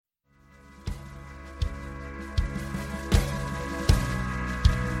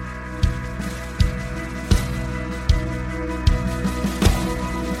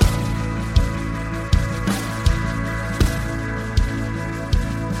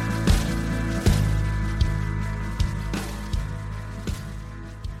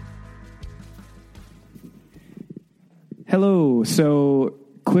Hello. So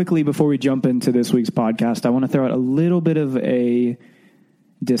quickly before we jump into this week's podcast, I want to throw out a little bit of a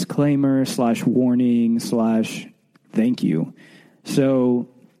disclaimer / warning / thank you. So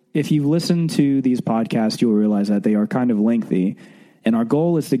if you've listened to these podcasts, you'll realize that they are kind of lengthy. And our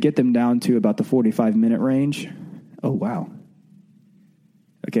goal is to get them down to about the 45-minute range. Oh, wow.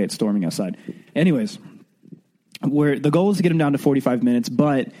 Okay, it's storming outside. Anyways, the goal is to get them down to 45 minutes,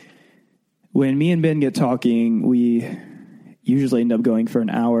 but when me and Ben get talking, we usually end up going for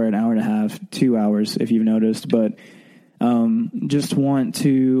an hour and a half, 2 hours, if you've noticed. But just want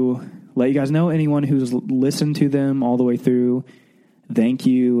to let you guys know, anyone who's listened to them all the way through, thank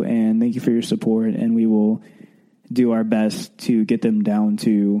you, and thank you for your support, and we will do our best to get them down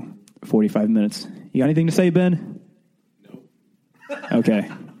to 45 minutes. You got anything to say, Ben? No. Okay.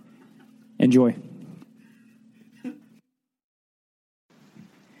 Enjoy.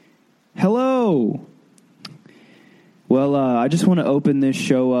 Hello. Well, I just want to open this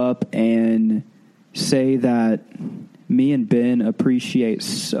show up and say that me and Ben appreciate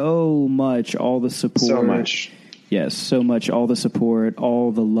so much all the support. So much. Yes, so much, all the support,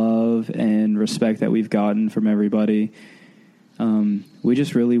 all the love and respect that we've gotten from everybody. We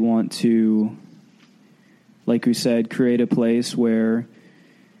just really want to, like we said, create a place where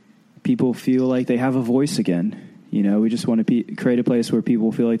people feel like they have a voice again. You know, we just want to create a place where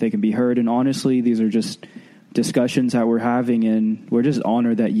people feel like they can be heard. And honestly, these are just discussions that we're having, and we're just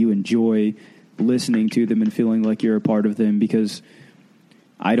honored that you enjoy listening to them and feeling like you're a part of them, because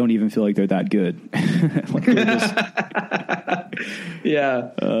I don't even feel like they're that good. Like yeah,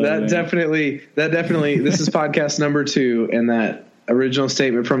 that definitely, this is podcast number 2, and that original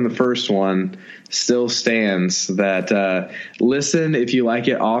statement from the first one still stands, that listen, if you like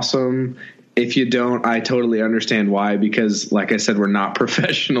it, awesome. If you don't, I totally understand why, because like I said, we're not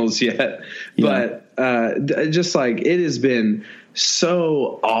professionals yet, but just like, it has been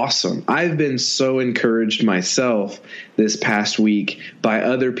so awesome. I've been so encouraged myself this past week by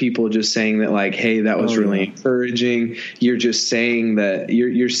other people just saying that, like, hey, that was really encouraging. You're just saying that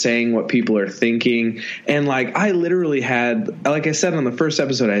you're saying what people are thinking. And like, I literally had, like I said on the first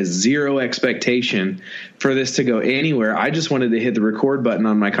episode, I had zero expectation for this to go anywhere. I just wanted to hit the record button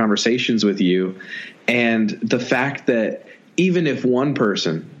on my conversations with you. And the fact that even if one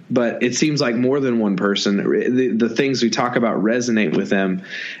person, but it seems like more than one person, the things we talk about resonate with them.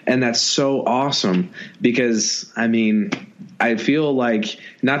 And that's so awesome, because, I mean, I feel like,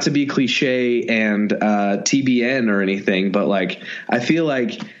 not to be cliche and TBN or anything, but like, I feel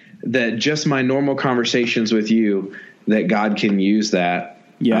like that just my normal conversations with you, that God can use that.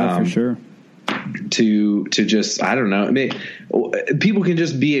 Yeah, for sure. To just, I don't know, I mean, people can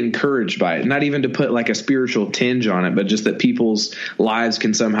just be encouraged by it, not even to put like a spiritual tinge on it, but just that people's lives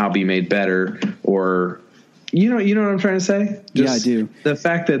can somehow be made better, or, you know what I'm trying to say? Just yeah, I do. The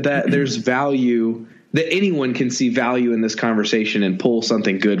fact that there's value, that anyone can see value in this conversation and pull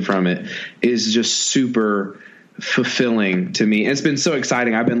something good from it, is just super fulfilling to me. And it's been so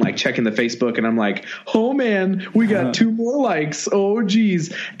exciting. I've been like checking the Facebook, and I'm like, oh man, we got 2 more likes. Oh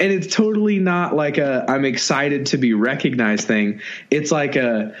geez. And it's totally not like I'm excited to be recognized thing. It's like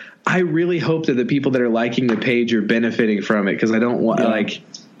I really hope that the people that are liking the page are benefiting from it, because I don't want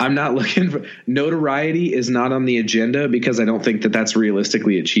I'm not looking for notoriety, is not on the agenda, because I don't think that that's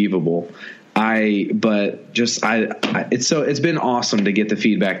realistically achievable. It's been awesome to get the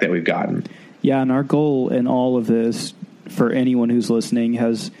feedback that we've gotten. Yeah, and our goal in all of this, for anyone who's listening,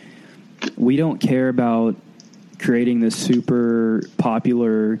 we don't care about creating this super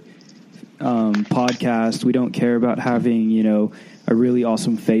popular podcast. We don't care about having, a really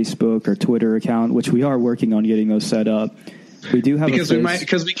awesome Facebook or Twitter account, which we are working on getting those set up. We do have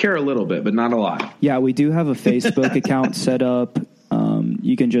because we care a little bit, but not a lot. Yeah, we do have a Facebook account set up.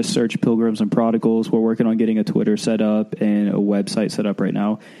 You can just search Pilgrims and Prodigals. We're working on getting a Twitter set up and a website set up right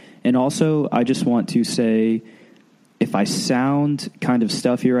now. And also, I just want to say, if I sound kind of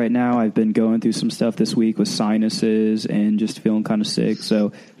stuffy right now, I've been going through some stuff this week with sinuses and just feeling kind of sick.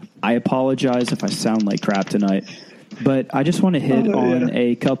 So I apologize if I sound like crap tonight. But I just want to hit on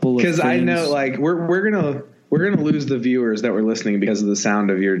a couple of things. Because I know, like, we're gonna lose the viewers that were listening because of the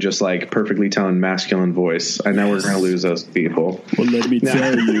sound of your just like perfectly toned masculine voice. I know we're gonna lose those people. Well, let me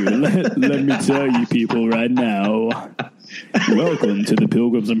tell you, let me tell you, people, right now. Welcome to the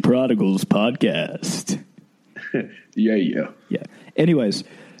Pilgrims and Prodigals podcast. Yeah. Anyways,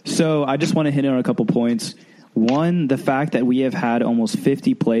 so I just want to hit on a couple points. One, the fact that we have had almost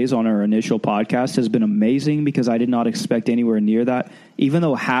 50 plays on our initial podcast has been amazing, because I did not expect anywhere near that, even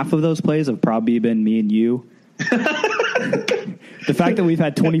though half of those plays have probably been me and you. The fact that we've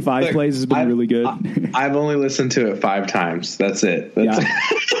had 25 plays has been really good. I've only listened to it 5 times. That's it.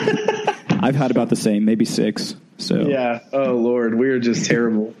 I've had about the same, maybe 6. So yeah. Oh Lord, we are just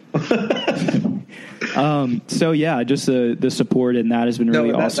terrible. So yeah, just the support, and that has been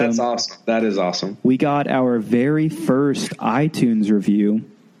really awesome. That's awesome. That is awesome. We got our very first iTunes review.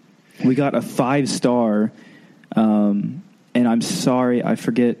 We got a 5-star, and I'm sorry, I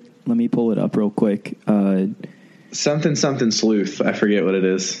forget. Let me pull it up real quick. Something sleuth. I forget what it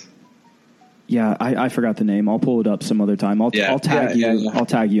is. Yeah, I forgot the name. I'll pull it up some other time. I'll tag you. Yeah. I'll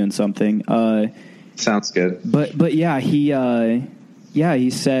tag you in something. Sounds good. But yeah, he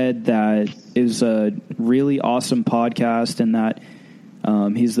said that it was a really awesome podcast, and that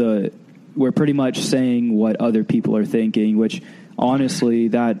we're pretty much saying what other people are thinking, which honestly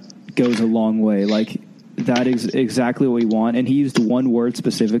that goes a long way. Like, that is exactly what we want. And he used one word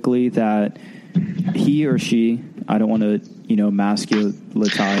specifically that he or she, I don't want to,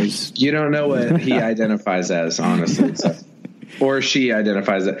 masculinize. You don't know what he identifies as, honestly. So. Or she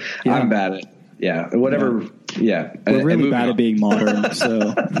identifies it. Yeah. I'm bad at, whatever. Yeah. We're really bad at being modern,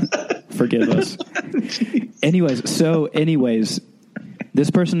 so forgive us. Anyways,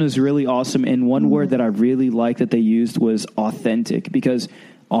 this person is really awesome. And one word that I really like that they used was authentic, because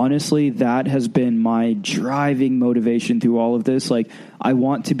honestly, that has been my driving motivation through all of this. Like, I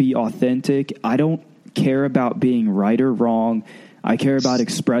want to be authentic. I don't care about being right or wrong. I care about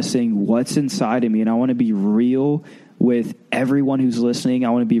expressing what's inside of me, and I want to be real with everyone who's listening. I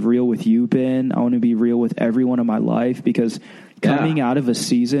want to be real with you, Ben. I want to be real with everyone in my life, because coming out of a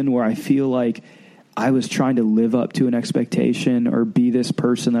season where I feel like I was trying to live up to an expectation or be this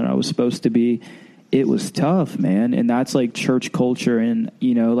person that I was supposed to be, it was tough, man. And that's like church culture. And,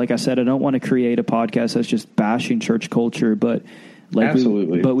 like I said, I don't want to create a podcast that's just bashing church culture, but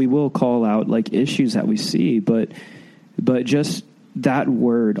absolutely. We will call out like issues that we see, but just that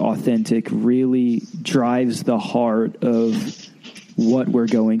word authentic really drives the heart of what we're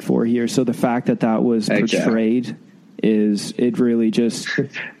going for here. So the fact that was portrayed it really just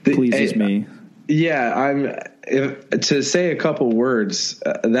pleases me. Yeah. To say a couple words,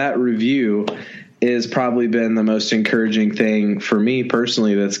 that review is probably been the most encouraging thing for me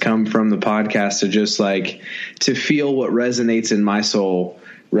personally that's come from the podcast, to just like to feel what resonates in my soul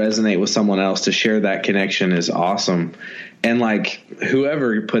resonate with someone else, to share that connection is awesome. And like,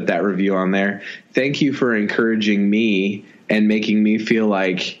 whoever put that review on there, thank you for encouraging me and making me feel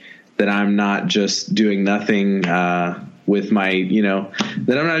like that I'm not just doing nothing with my,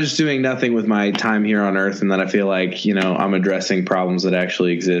 that I'm not just doing nothing with my time here on earth, and that I feel like, I'm addressing problems that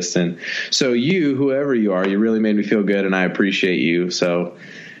actually exist. And so you, whoever you are, you really made me feel good, and I appreciate you. So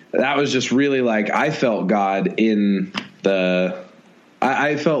that was just really like, I felt God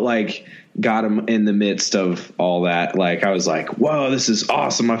I felt like God in the midst of all that. Like, I was like, whoa, this is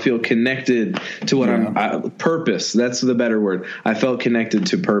awesome. I feel connected to what purpose. That's the better word. I felt connected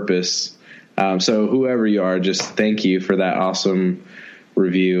to purpose. So whoever you are, just thank you for that awesome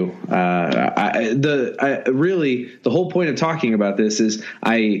review. Really, the whole point of talking about this is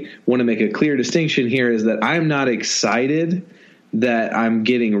I want to make a clear distinction here, is that I'm not excited that I'm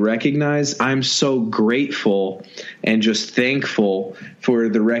getting recognized. I'm so grateful and just thankful for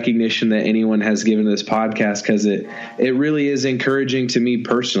the recognition that anyone has given to this podcast, because it really is encouraging to me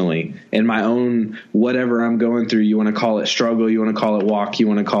personally in my own, whatever I'm going through. You want to call it struggle, you want to call it walk, you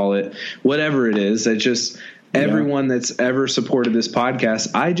want to call it whatever it is. It just, everyone that's ever supported this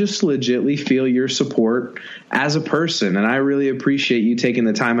podcast, I just legitly feel your support as a person. And I really appreciate you taking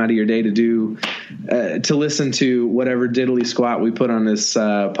the time out of your day to listen to whatever diddly squat we put on this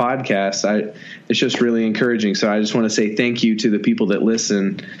podcast. It's just really encouraging. So I just want to say thank you to the people that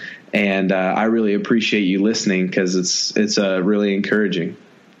listen. And I really appreciate you listening, because it's really encouraging.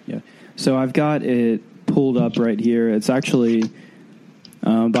 Yeah. So I've got it pulled up right here. It's actually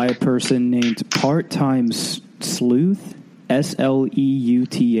by a person named Part-Time Sleuth, Sleuth,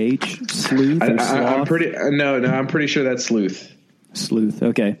 Sleuth. I'm pretty sure that's Sleuth. Sleuth.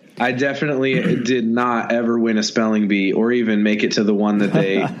 Okay. I definitely did not ever win a spelling bee or even make it to the one that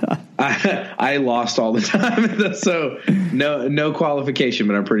they. I lost all the time, so no qualification.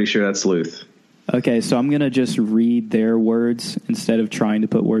 But I'm pretty sure that's Sleuth. Okay, so I'm going to just read their words instead of trying to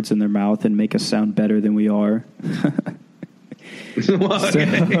put words in their mouth and make us sound better than we are.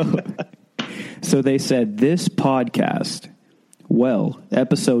 So they said, this podcast,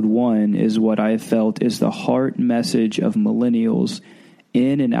 episode 1 is what I have felt is the heart message of millennials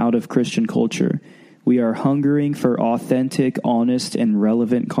in and out of Christian culture. We are hungering for authentic, honest, and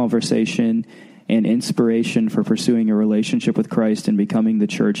relevant conversation and inspiration for pursuing a relationship with Christ and becoming the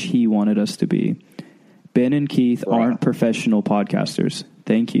church he wanted us to be. Ben and Keith aren't professional podcasters.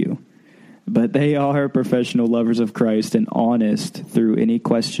 Thank you. But they are professional lovers of Christ and honest through any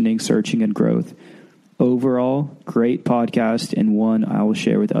questioning, searching, and growth. Overall, great podcast and one I will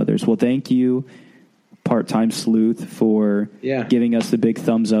share with others. Well, thank you, Part-Time Sleuth, for giving us the big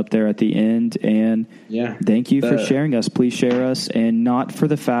thumbs up there at the end. And thank you for sharing us. Please share us, and not for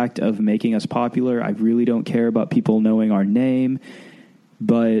the fact of making us popular. I really don't care about people knowing our name,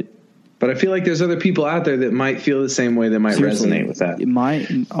 but I feel like there's other people out there that might feel the same way, that might resonate with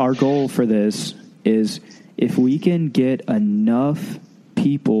that. Our goal for this is, if we can get enough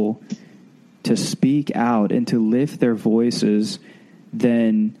people to speak out and to lift their voices,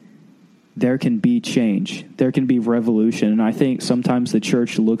 then there can be change. There can be revolution. And I think sometimes the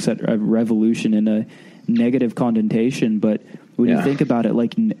church looks at a revolution in a negative connotation, but when you think about it,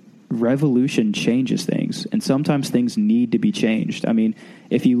 like, revolution changes things, and sometimes things need to be changed. I mean,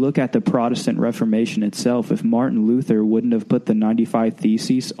 if you look at the Protestant Reformation itself, if Martin Luther wouldn't have put the 95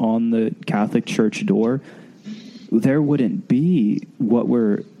 Theses on the Catholic Church door, there wouldn't be what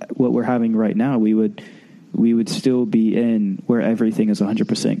we're having right now. We would still be in where everything is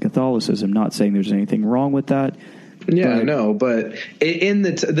 100% Catholicism. Not saying there's anything wrong with that. Yeah, I know, but in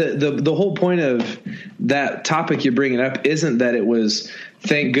the whole point of that topic you're bringing up isn't that it was,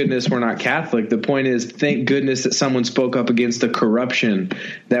 thank goodness we're not Catholic. The point is, thank goodness that someone spoke up against the corruption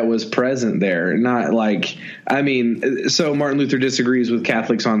that was present there. Not like, I mean, so Martin Luther disagrees with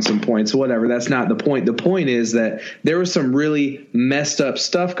Catholics on some points, whatever. That's not the point. The point is that there was some really messed up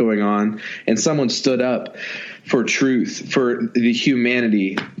stuff going on, and someone stood up for truth, for the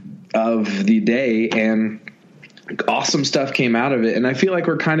humanity of the day, and awesome stuff came out of it. And I feel like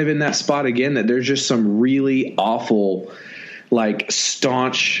we're kind of in that spot again, that there's just some really awful, like,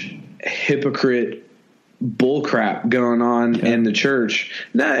 staunch hypocrite bullcrap going on in the church.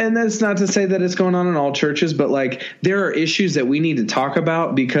 And that's not to say that it's going on in all churches, but like, there are issues that we need to talk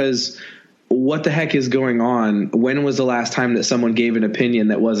about, because what the heck is going on? When was the last time that someone gave an opinion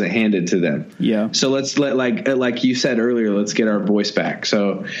that wasn't handed to them? Yeah. So let's like you said earlier, let's get our voice back.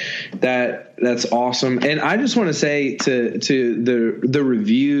 So that's awesome. And I just want to say to the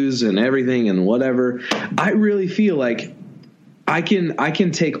reviews and everything and whatever, I really feel like I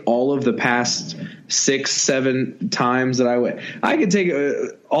can take all of the past 6-7 times that I could take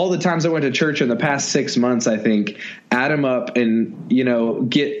all the times I went to church in the past 6 months, I think, add them up and,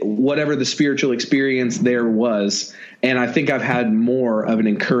 get whatever the spiritual experience there was. And I think I've had more of an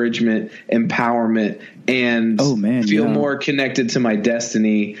encouragement, empowerment, and feel more connected to my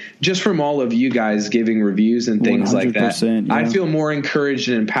destiny just from all of you guys giving reviews and things like that. Yeah. I feel more encouraged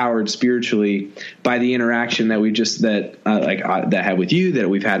and empowered spiritually by the interaction that that had with you, that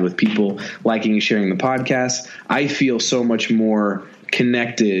we've had with people liking and sharing the podcast. I feel so much more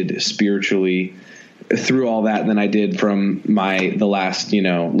connected spiritually through all that than I did from the last,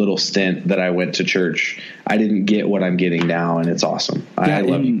 little stint that I went to church. I didn't get what I'm getting now, and it's awesome. I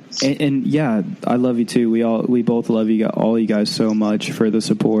love you. And I love you too. We both love you, all you guys, so much for the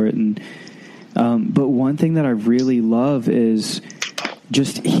support. And but one thing that I really love is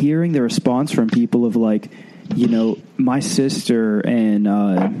just hearing the response from people of like, my sister and,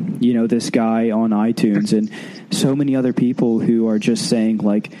 this guy on iTunes and so many other people who are just saying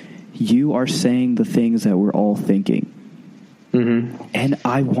like, you are saying the things that we're all thinking. Mm-hmm. And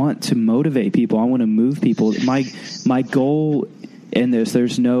I want to motivate people. I want to move people. My goal in this,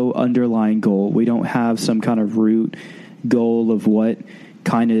 there's no underlying goal. We don't have some kind of root goal of what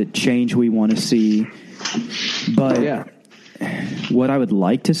kind of change we want to see. But what I would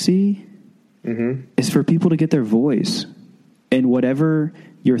like to see is for people to get their voice, and whatever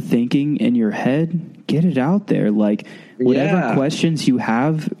you're thinking in your head, get it out there. Like whatever questions you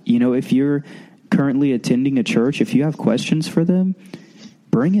have, if you're currently attending a church, if you have questions for them,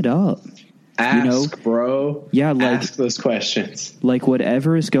 bring it up. Ask, bro. Yeah. Ask those questions. Like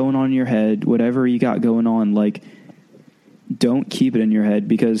whatever is going on in your head, whatever you got going on, like, don't keep it in your head,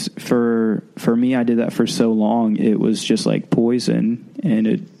 because for me, I did that for so long. It was just like poison. And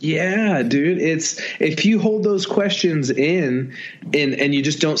dude, it's, if you hold those questions in and you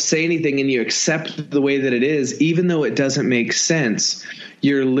just don't say anything and you accept the way that it is, even though it doesn't make sense,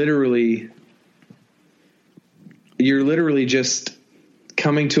 you're literally just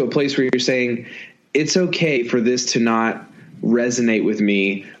coming to a place where you're saying, it's okay for this to not resonate with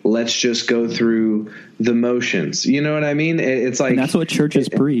me. Let's just go through the motions. You know what I mean? It's like, and that's what churches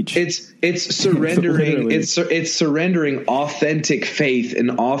preach. It's surrendering. it's surrendering authentic faith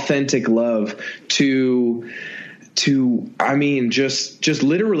and authentic love to just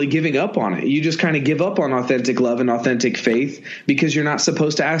literally giving up on it. You just kind of give up on authentic love and authentic faith because you're not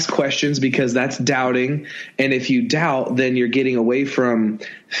supposed to ask questions, because that's doubting. And if you doubt, then you're getting away from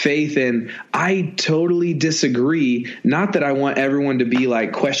faith. And I totally disagree. Not that I want everyone to be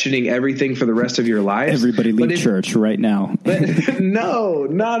like questioning everything for the rest of your life. Everybody leave church right now. But no,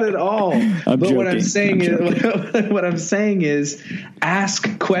 not at all. What I'm saying is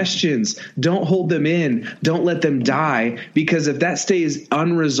ask questions. Don't hold them in. Don't let them die, because if that stays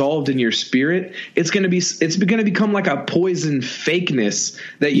unresolved in your spirit, it's going to become like a poison fakeness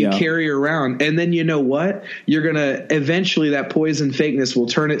that you carry around. And then you know what? You're going to eventually, that poison fakeness will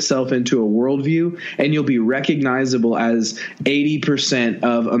turn itself into a worldview, and you'll be recognizable as 80%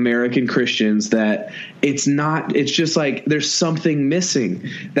 of American Christians. That it's just like there's something missing.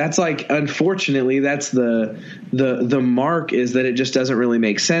 That's like, unfortunately, that's the mark, is that it just doesn't really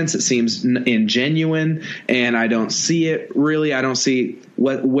make sense. It seems ingenuine, and I don't see it really. I don't see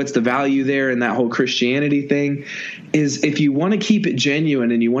what's the value there in that whole Christianity thing. Is if you want to keep it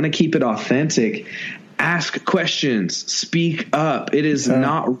genuine and you want to keep it authentic, ask questions, speak up. It is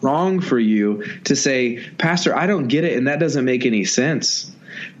not wrong for you to say, Pastor, I don't get it, and that doesn't make any sense.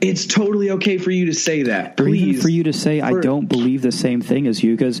 It's totally okay for you to say that. Please. Or even for you to say, I don't believe the same thing as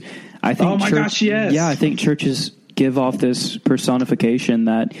you, because I think I think churches give off this personification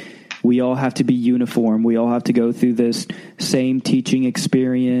that we all have to be uniform. We all have to go through this same teaching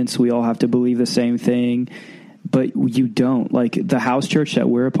experience. We all have to believe the same thing. But you don't. Like the house church that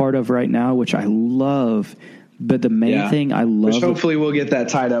we're a part of right now, which I love. But the main thing I love, which hopefully we'll get that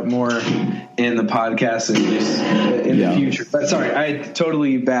tied up more in the podcast in the future. But sorry, I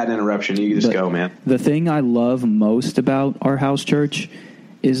totally bad interruption. You just go, man. The thing I love most about our house church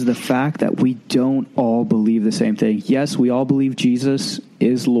is the fact that we don't all believe the same thing. Yes, we all believe Jesus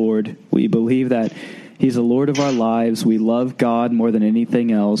is Lord. We believe that he's the Lord of our lives. We love God more than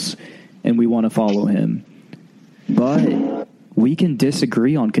anything else, and we want to follow him. But we can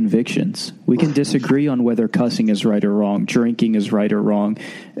disagree on convictions. We can disagree on whether cussing is right or wrong, drinking is right or wrong,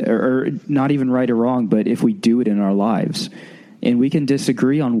 or not even right or wrong, but if we do it in our lives. And we can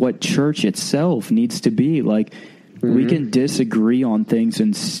disagree on what church itself needs to be. Like, we can disagree on things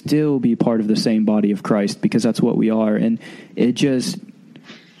and still be part of the same body of Christ, because that's what we are. And it just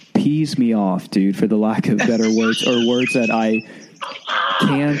pees me off, dude, for the lack of better words, or words that I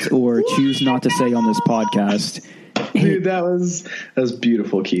can't or choose not to say on this podcast. Dude, that was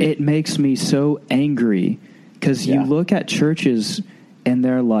beautiful, Keith. It makes me so angry, because you look at churches and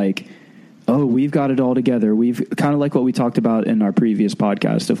they're like, oh, we've got it all together. We've kind of like what we talked about in our previous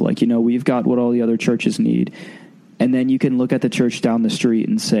podcast of like, we've got what all the other churches need. And then you can look at the church down the street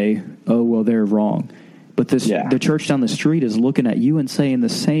and say, oh, well, they're wrong. But the church down the street is looking at you and saying the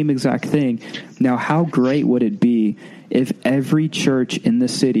same exact thing. Now, how great would it be if every church in the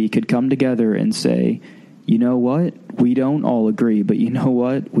city could come together and say, you know what? We don't all agree, but you know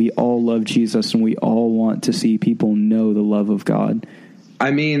what? We all love Jesus, and we all want to see people know the love of God. I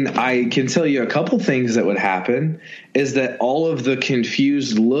mean, I can tell you a couple things that would happen is that all of the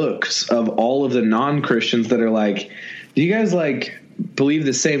confused looks of all of the non-Christians that are like, do you guys like believe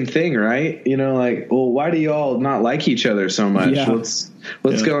the same thing, right? Like, well, why do you all not like each other so much? Yeah.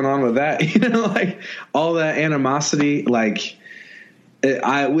 What's going on with that? Like all that animosity, like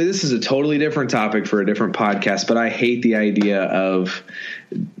this is a totally different topic for a different podcast, but I hate the idea of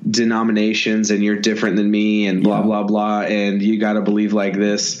denominations and you're different than me and blah, blah, blah. And you got to believe like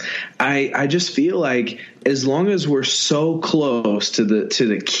this. I just feel like as long as we're so close to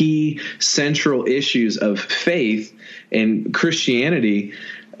the key central issues of faith and Christianity,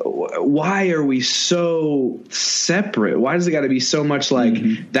 why are we so separate? Why does it got to be so much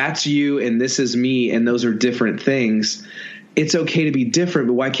like that's you and this is me and those are different things? It's okay to be different,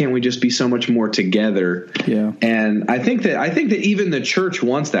 but why can't we just be so much more together? Yeah. And I think that even the church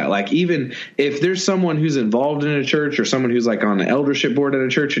wants that. Like, even if there's someone who's involved in a church or someone who's like on the eldership board at a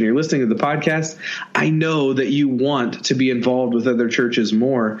church and you're listening to the podcast, I know that you want to be involved with other churches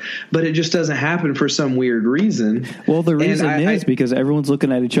more, but it just doesn't happen for some weird reason. Well, the reason is because everyone's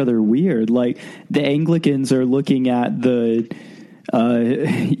looking at each other weird. Like the Anglicans are looking at the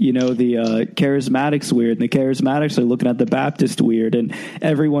charismatics weird, and the charismatics are looking at the Baptist weird, and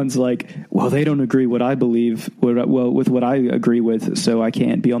everyone's like, well, they don't agree with what I agree with, so I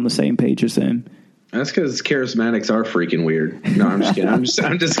can't be on the same page as them. That's because charismatics are freaking weird. No, I'm just kidding. I'm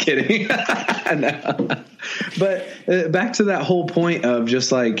just kidding. No. But back to that whole point of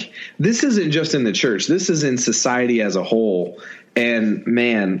just like, this isn't just in the church. This is in society as a whole. And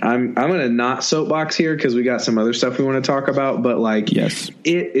man, I'm going to not soapbox here because we got some other stuff we want to talk about. But like, yes,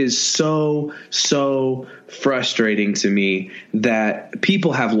 it is so frustrating to me that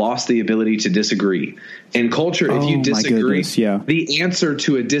people have lost the ability to disagree. In culture, if you disagree, the answer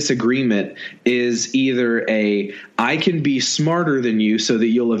to a disagreement is either I can be smarter than you so that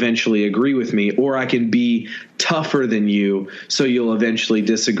you'll eventually agree with me, or I can be tougher than you so you'll eventually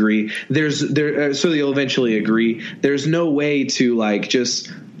disagree. So you'll eventually agree. There's no way to like just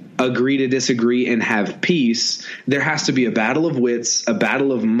agree to disagree and have peace. There has to be a battle of wits, a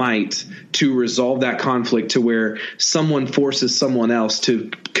battle of might to resolve that conflict, to where someone forces someone else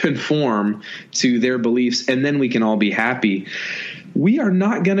to conform to their beliefs, and then we can all be happy. We are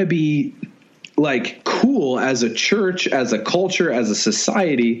not going to be like cool as a church, as a culture, as a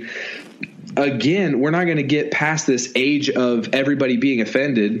society. Again, we're not going to get past this age of everybody being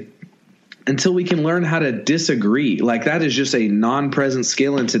offended until we can learn how to disagree. Like, that is just a non-present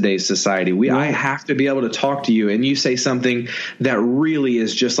skill in today's society. I have to be able to talk to you and you say something that really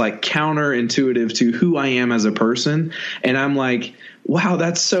is just like counterintuitive to who I am as a person. And I'm like, wow,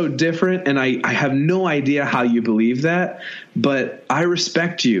 that's so different. And I have no idea how you believe that, but I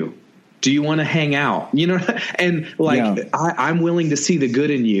respect you. Do you want to hang out? You know, and like, I'm willing to see the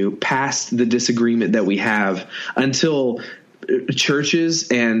good in you past the disagreement that we have, until churches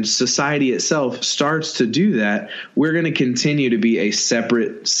and society itself starts to do that. We're going to continue to be a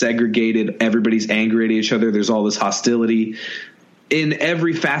separate, segregated, everybody's angry at each other. There's all this hostility in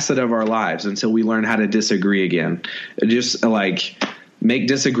every facet of our lives until we learn how to disagree again. Just like, make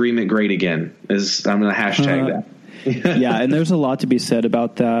disagreement great again. I'm going to hashtag that. Yeah. And there's a lot to be said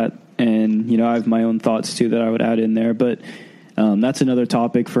about that. And, you know, I have my own thoughts too that I would add in there, but that's another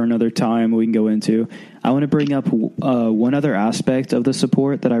topic for another time we can go into. I want to bring up one other aspect of the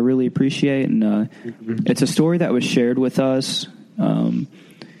support that I really appreciate. And it's a story that was shared with us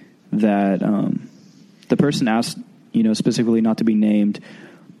that the person asked, you know, specifically not to be named,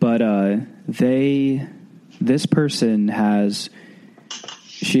 but this person has,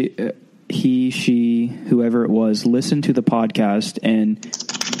 she, whoever it was, listened to the podcast and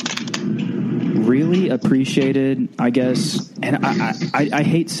really appreciated, I guess, and I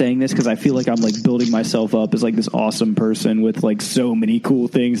hate saying this because I feel like I'm like building myself up as like this awesome person with like so many cool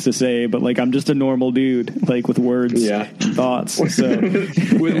things to say, but like I'm just a normal dude, like with words and thoughts. So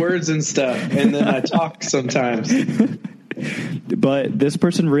with words and stuff, and then I talk sometimes. But this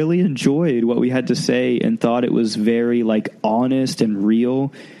person really enjoyed what we had to say and thought it was very like honest and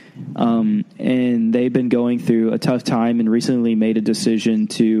real. And they've been going through a tough time and recently made a decision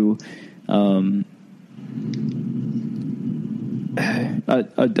to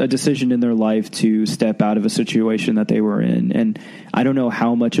a decision in their life to step out of a situation that they were in. And I don't know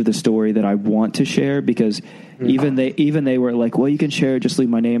how much of the story that I want to share, because even they were like, well, you can share it, just leave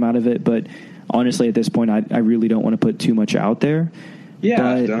my name out of it. But honestly, at this point, I really don't want to put too much out there.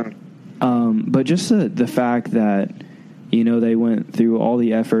 But just the fact that, you know, they went through all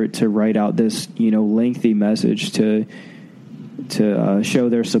the effort to write out this, you know, lengthy message to show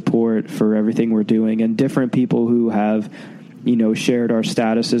their support for everything we're doing, and different people who have, you know, shared our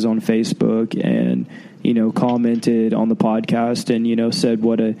statuses on Facebook and, you know, commented on the podcast and, you know, said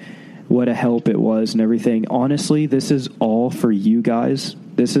what a help it was and everything. Honestly, this is all for you guys.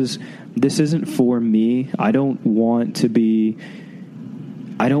 This isn't for me. I don't want to be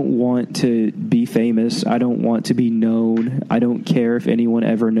famous. I don't want to be known. I don't care if anyone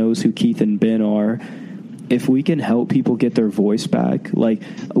ever knows who Keith and Ben are. If we can help people get their voice back, like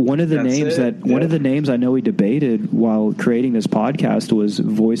one of the names I know we debated while creating this podcast was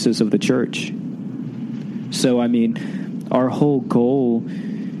Voices of the Church. So, I mean, our whole goal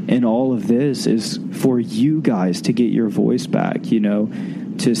in all of this is for you guys to get your voice back, you know,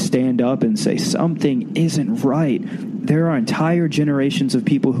 to stand up and say something isn't right. There are entire generations of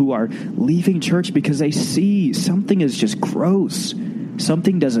people who are leaving church because they see something is just gross.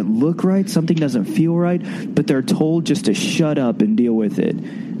 Something doesn't look right. Something doesn't feel right, but they're told just to shut up and deal with it.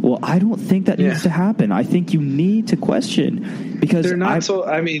 Well, I don't think that needs to happen. I think you need to question, because they're not I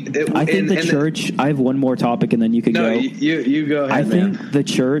think the church, I have one more topic and then you could go. You go ahead, I think the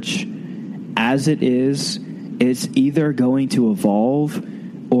church as it is, it's either going to evolve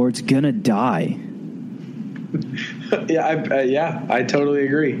or it's going to die. I totally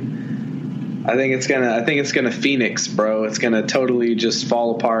agree. I think it's gonna Phoenix, bro. It's gonna totally just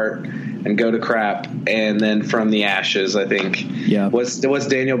fall apart and go to crap, and then from the ashes, I think. Yeah. What's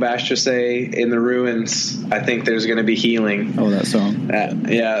Daniel Basher say? In the ruins, I think there's gonna be healing. Oh, that song.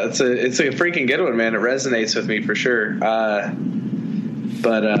 It's a freaking good one, man. It resonates with me for sure.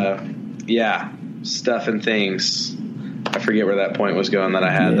 Stuff and things. I forget where that point was going that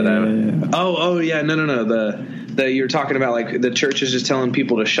I had. The you're talking about, like, the church is just telling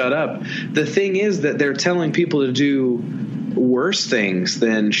people to shut up. The thing is that they're telling people to do worse things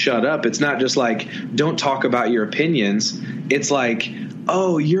than shut up. It's not just like, don't talk about your opinions. It's like,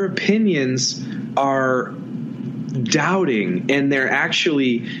 oh, your opinions are doubting and they're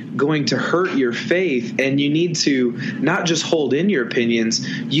actually going to hurt your faith, and you need to not just hold in your opinions,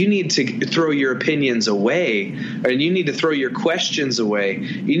 you need to throw your opinions away, and you need to throw your questions away.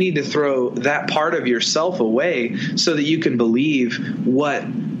 You need to throw that part of yourself away so that you can believe what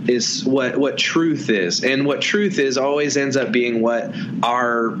truth is. And what truth is always ends up being what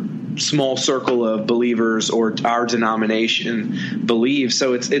our small circle of believers or our denomination believes.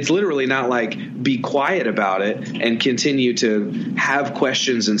 So it's literally not like be quiet about it and continue to have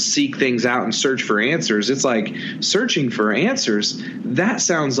questions and seek things out and search for answers. It's like searching for answers. That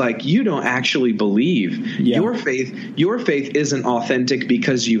sounds like you don't actually believe. Yeah. Your faith isn't authentic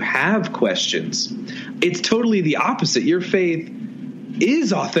because you have questions. It's totally the opposite. Your faith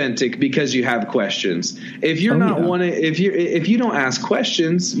is authentic because you have questions. If you're if you don't ask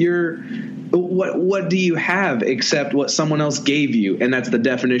questions, what do you have except what someone else gave you? And that's the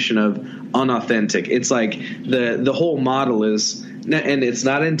definition of unauthentic. It's like the whole model is, and it's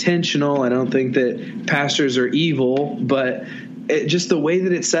not intentional. I don't think that pastors are evil, but just the way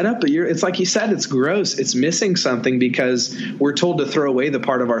that it's set up, it's like you said, it's gross. It's missing something because we're told to throw away the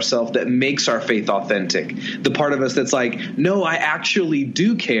part of ourselves that makes our faith authentic. The part of us that's like, no, I actually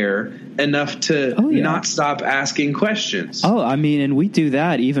do care enough to not stop asking questions. Oh, I mean, and we do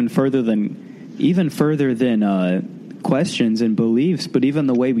that even further than questions and beliefs, but even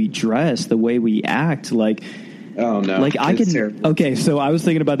the way we dress, the way we act, like, oh no! Like I can. Terrible. Okay, so I was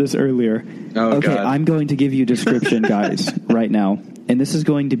thinking about this earlier. Oh, okay, God. I'm going to give you a description, guys, right now, and this is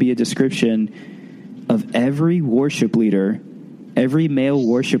going to be a description of every worship leader, every male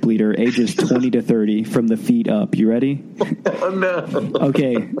worship leader, ages 20 to 30, from the feet up. You ready? Oh no!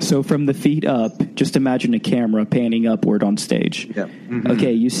 Okay, so from the feet up, just imagine a camera panning upward on stage. Yep. Mm-hmm.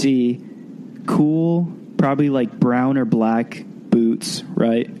 Okay, you see cool, probably like brown or black boots,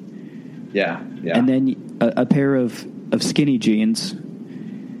 right? Yeah. And then a pair of skinny jeans,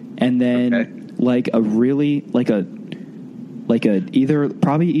 and then like a really either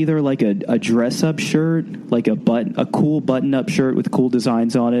a dress up shirt, like a cool button up shirt with cool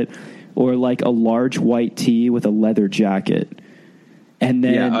designs on it, or like a large white tee with a leather jacket. And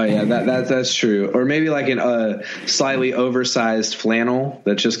then that's true. Or maybe like a slightly oversized flannel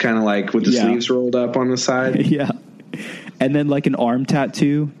that's just kind of like with the sleeves rolled up on the side. Yeah. And then like an arm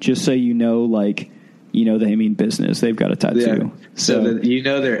tattoo, just so you know, like, you know, they mean business. They've got a tattoo. Yeah. So that you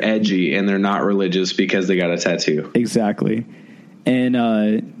know they're edgy and they're not religious because they got a tattoo. Exactly.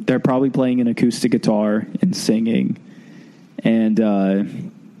 And they're probably playing an acoustic guitar and singing. And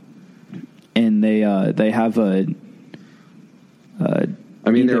they have a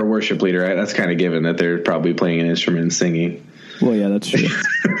they're a worship leader, right? That's kind of given that they're probably playing an instrument and singing. Well, yeah, that's true.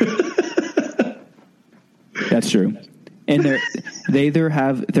 That's true. And they either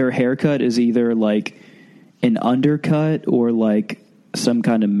have their haircut is either like an undercut or like some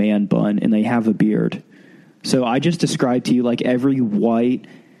kind of man bun, and they have a beard. So I just described to you like every white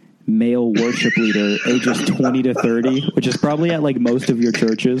male worship leader ages 20 to 30, which is probably at like most of your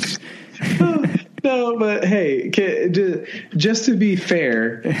churches. No, but hey, just to be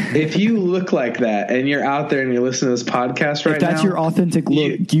fair, if you look like that and you're out there and you're listening to this podcast right now, if that's your authentic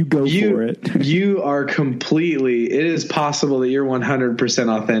look, you go for it. You are completely, it is possible that you're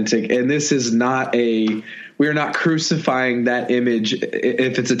 100% authentic. And this is not we're not crucifying that image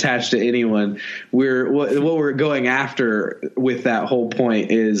if it's attached to anyone. What we're going after with that whole point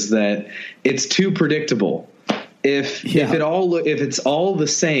is that it's too predictable. If it's all the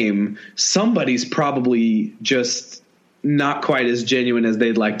same, somebody's probably just not quite as genuine as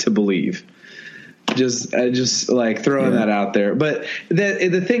they'd like to believe. Just like throwing that out there. But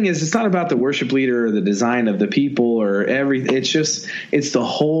the thing is, it's not about the worship leader or the design of the people or everything. It's the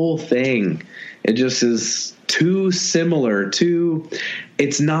whole thing. It just is too similar.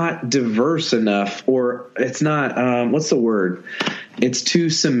 It's not diverse enough, or it's not. What's the word? It's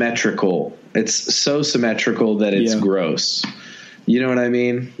too symmetrical. It's so symmetrical that it's gross. You know what I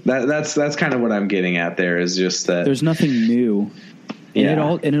mean? That's kind of what I'm getting at there, is just that there's nothing new.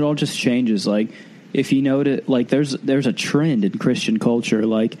 And it all just changes. Like, if you notice, like there's a trend in Christian culture.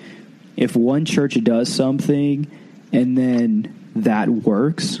 Like, if one church does something and then that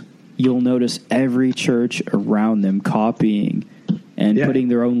works, you'll notice every church around them copying and putting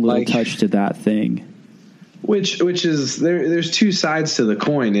their own little touch to that thing. Which is there's two sides to the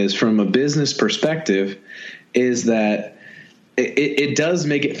coin. Is from a business perspective, is that it does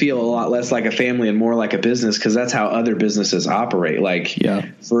make it feel a lot less like a family and more like a business, because that's how other businesses operate. Like,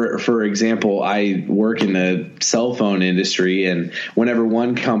 for example, I work in the cell phone industry, and whenever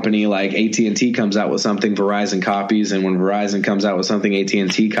one company like AT&T comes out with something, Verizon copies, and when Verizon comes out with something,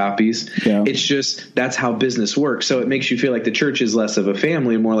 AT&T copies. It's just, that's how business works. So it makes you feel like the church is less of a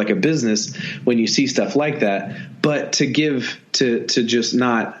family and more like a business when you see stuff like that. But to just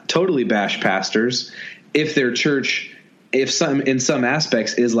not totally bash pastors, if their church, in some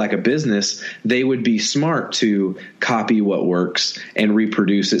aspects is like a business, they would be smart to copy what works and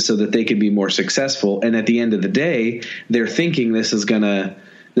reproduce it so that they can be more successful. And at the end of the day, they're thinking this is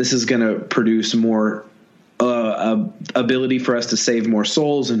gonna produce more ability for us to save more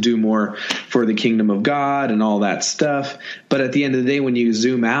souls and do more for the kingdom of God and all that stuff. But at the end of the day, when you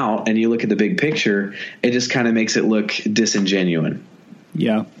zoom out and you look at the big picture, it just kind of makes it look disingenuous.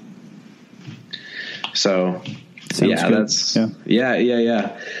 Yeah. So Sounds good.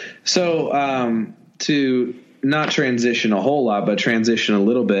 Yeah. So, to not transition a whole lot, but transition a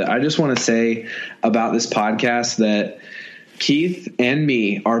little bit, I just want to say about this podcast that Keith and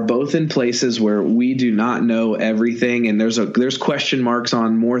me are both in places where we do not know everything. And there's question marks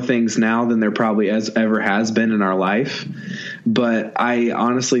on more things now than there probably ever has been in our life. But I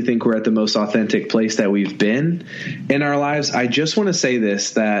honestly think we're at the most authentic place that we've been in our lives. I just want to say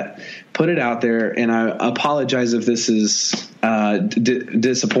this, that put it out there, and I apologize if this is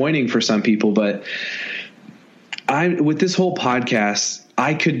disappointing for some people, but with this whole podcast,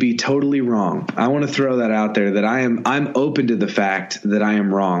 I could be totally wrong. I want to throw that out there, that I'm open to the fact that I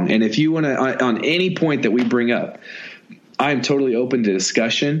am wrong. And if you want to, on any point that we bring up, I'm totally open to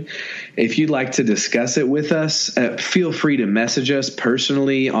discussion. If you'd like to discuss it with us, feel free to message us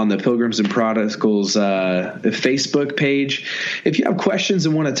personally on the Pilgrims and Prodigals Facebook page. If you have questions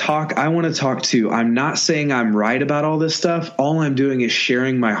and want to talk, I want to talk too. I'm not saying I'm right about all this stuff. All I'm doing is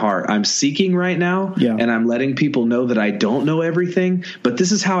sharing my heart. I'm seeking right now, and I'm letting people know that I don't know everything, but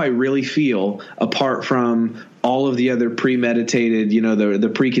this is how I really feel, apart from all of the other premeditated,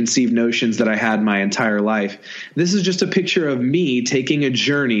 the preconceived notions that I had my entire life. This is just a picture of me taking a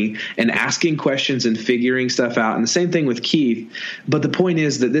journey and asking questions and figuring stuff out. And the same thing with Keith. But the point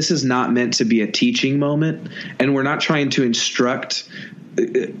is that this is not meant to be a teaching moment, and we're not trying to instruct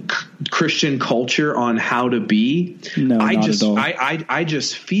Christian culture on how to be. No, I not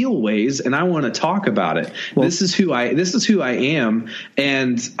just feel ways, and I want to talk about it. Well, this is who I am,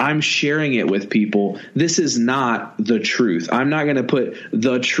 and I'm sharing it with people. This is not the truth. I'm not going to put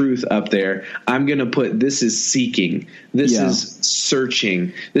the truth up there. I'm going to put, this is seeking. This is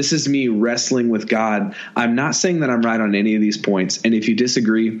searching. This is me wrestling with God. I'm not saying that I'm right on any of these points. And if you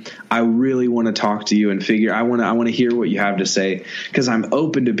disagree, I really want to talk to you and I want to hear what you have to say, because I'm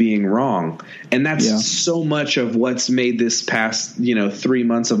open to being wrong. And that's so much of what's made this past, 3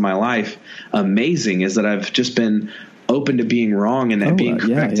 months of my life amazing, is that I've just been open to being wrong and being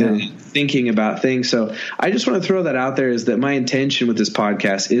corrected and thinking about things. So I just want to throw that out there, is that my intention with this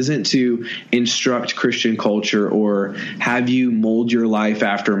podcast isn't to instruct Christian culture or have you mold your life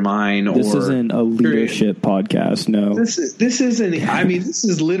after mine. This isn't a leadership podcast. No, this isn't. I mean, this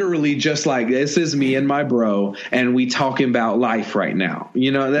is literally just like, this is me and my bro, and we talking about life right now.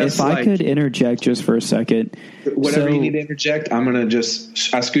 That's, if I could interject just for a second. Whatever you need to interject, I'm going to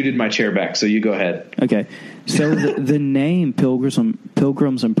I scooted my chair back, so you go ahead. Okay. So the name Pilgrims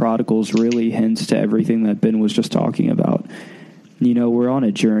and Prodigals really hints to everything that Ben was just talking about. We're on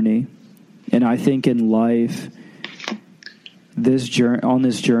a journey, and I think in life, on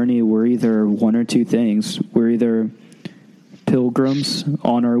this journey, we're either one or two things. We're either pilgrims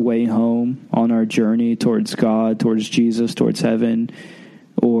on our way home, on our journey towards God, towards Jesus, towards heaven,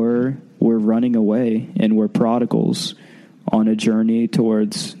 or we're running away and we're prodigals on a journey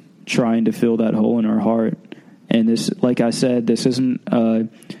towards trying to fill that hole in our heart. And this, like I said, this isn't an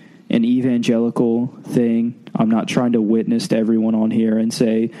evangelical thing. I'm not trying to witness to everyone on here and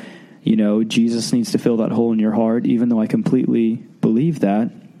say, Jesus needs to fill that hole in your heart, even though I completely believe that.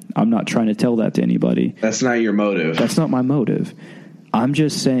 I'm not trying to tell that to anybody. That's not your motive. That's not my motive. I'm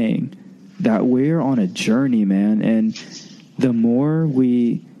just saying that we're on a journey, man. And the more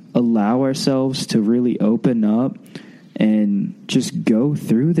we allow ourselves to really open up and just go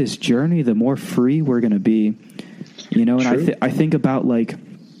through this journey, the more free we're going to be. And I think about, like,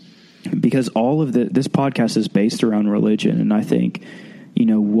 because all of this podcast is based around religion, and I think,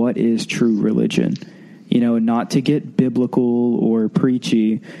 what is true religion? Not to get biblical or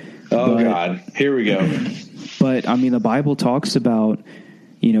preachy. Oh, God. Here we go. But, I mean, the Bible talks about,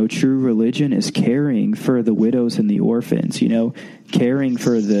 true religion is caring for the widows and the orphans, caring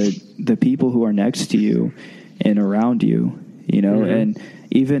for the people who are next to you. and around you, you know. Mm-hmm. And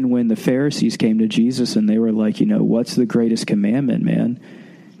even when the Pharisees came to Jesus and they were like, you know, what's the greatest commandment, man?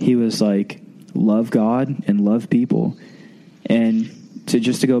 He was like, love God and love people. And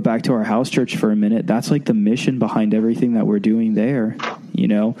to go back to our house church for a minute, that's like the mission behind everything that we're doing there. You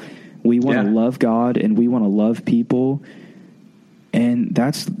know, we want to love God and we want to love people. And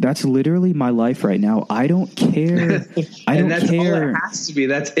that's literally my life right now. I don't care. I don't that's care. All it has to be.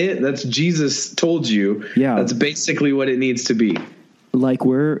 That's it. That's Jesus told you. Yeah. That's basically what it needs to be. Like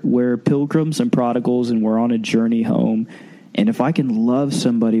we're pilgrims and prodigals and we're on a journey home. And if I can love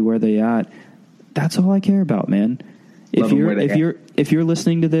somebody where they at, that's all I care about, man. If you're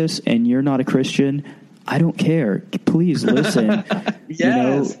listening to this and you're not a Christian, I don't care. Please listen. Yes, you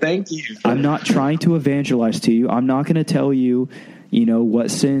know, thank you. I'm not trying to evangelize to you. I'm not going to tell you, you know,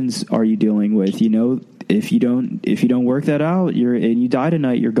 what sins are you dealing with? You know, if you don't work that out, and you die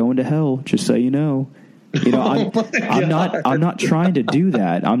tonight, you're going to hell. Just so you know. You know, I'm not trying to do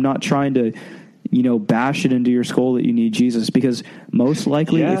that. I'm not trying to, you know, bash it into your skull that you need Jesus, because most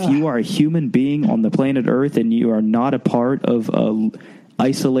likely if you are a human being on the planet Earth and you are not a part of a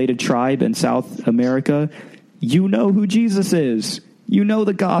isolated tribe in South America, you know who Jesus is. You know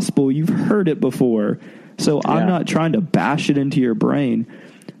the gospel. You've heard it before. So I'm not trying to bash it into your brain,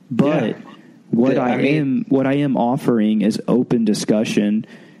 but what I am offering is open discussion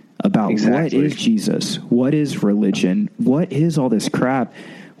about what is Jesus, what is religion, what is all this crap,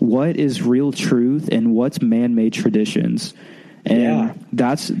 what is real truth, and what's man-made traditions. And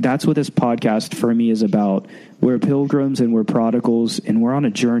that's what this podcast for me is about. We're pilgrims and we're prodigals and we're on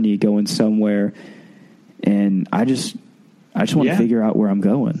a journey going somewhere. And I just want to figure out where I'm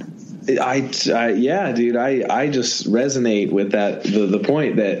going. Dude, I just resonate with that. The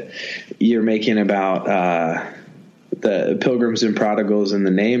point that you're making about, the pilgrims and prodigals and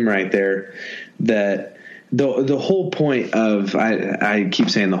the name right there, that the whole point of, I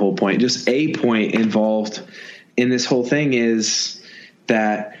keep saying the whole point, just a point involved in this whole thing is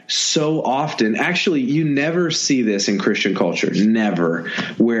that so often, actually, you never see this in Christian culture, never,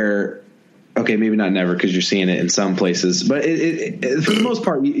 where, okay, maybe not never, because you're seeing it in some places, but it, for the most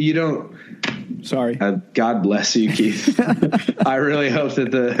part, you don't. Sorry. God bless you, Keith. I really hope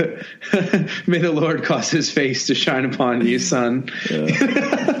that may the Lord cause his face to shine upon you, son.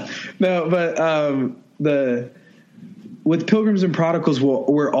 Yeah. No, but with pilgrims and prodigals,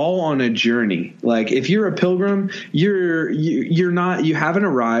 we're all on a journey. Like if you're a pilgrim, you're not, you haven't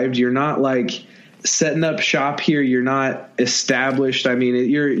arrived. You're not like setting up shop here. You're not established. I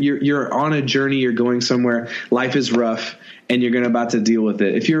mean, you're on a journey. You're going somewhere. Life is rough, and you're about to deal with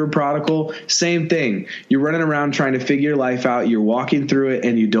it. If you're a prodigal, same thing. You're running around trying to figure life out. You're walking through it,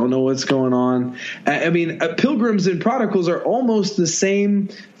 and you don't know what's going on. I mean, pilgrims and prodigals are almost the same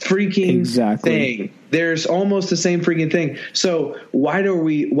freaking thing. There's almost the same freaking thing. So why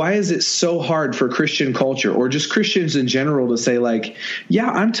is it so hard for Christian culture or just Christians in general to say like, yeah,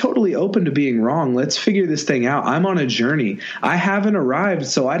 I'm totally open to being wrong. Let's figure this thing out. I'm on a journey. I haven't arrived,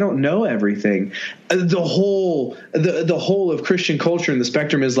 so I don't know everything. The whole of Christian culture in the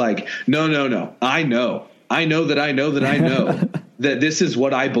spectrum is like, no. I know that this is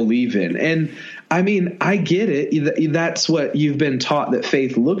what I believe in. And I mean, I get it. That's what you've been taught that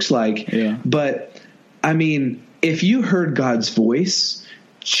faith looks like. Yeah. But I mean, if you heard God's voice,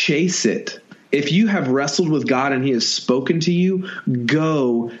 chase it. If you have wrestled with God and he has spoken to you,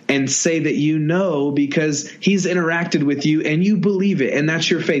 go and say that you know because he's interacted with you and you believe it and that's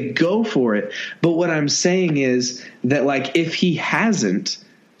your faith. Go for it. But what I'm saying is that like if he hasn't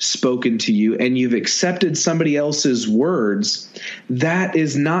spoken to you and you've accepted somebody else's words, that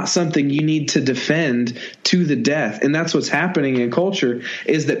is not something you need to defend to the death. And that's what's happening in culture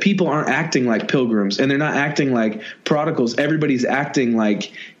is that people aren't acting like pilgrims and they're not acting like prodigals. Everybody's acting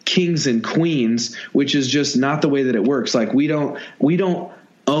like kings and queens, which is just not the way that it works. Like we don't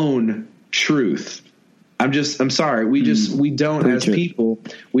own truth. I'm sorry. We don't as people,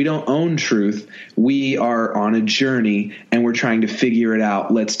 we don't own truth. We are on a journey and we're trying to figure it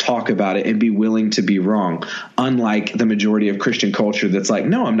out. Let's talk about it and be willing to be wrong. Unlike the majority of Christian culture that's like,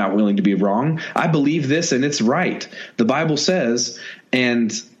 no, I'm not willing to be wrong. I believe this and it's right. The Bible says,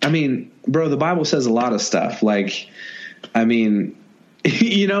 and I mean, bro, the Bible says a lot of stuff. Like, I mean,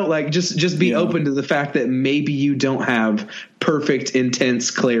 you know, like just be open to the fact that maybe you don't have perfect, intense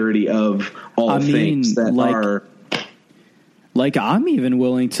clarity of all things that are. Like I'm even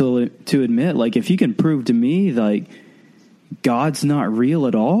willing to admit, like if you can prove to me like God's not real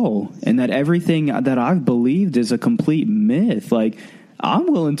at all and that everything that I've believed is a complete myth, like I'm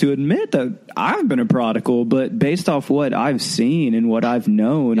willing to admit that I've been a prodigal, but based off what I've seen and what I've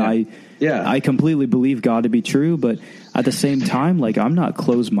known, Yeah. I completely believe God to be true, but at the same time, like, I'm not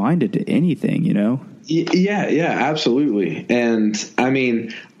closed-minded to anything, you know? Yeah, absolutely. And I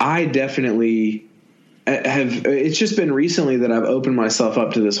mean, I definitely have, it's just been recently that I've opened myself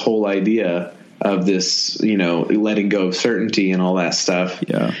up to this whole idea of this, you know, letting go of certainty and all that stuff.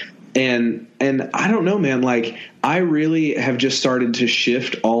 Yeah. And I don't know, man, like, I really have just started to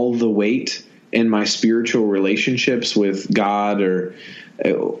shift all the weight in my spiritual relationships with God, or,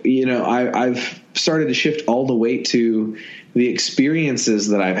 you know, I've started to shift all the weight to the experiences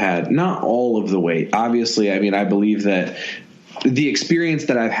that I've had, not all of the weight. Obviously, I mean, I believe that the experience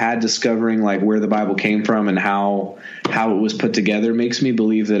that I've had discovering, like, where the Bible came from and how it was put together makes me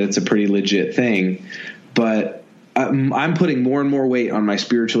believe that it's a pretty legit thing. But I'm putting more and more weight on my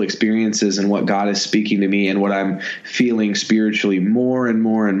spiritual experiences and what God is speaking to me and what I'm feeling spiritually more and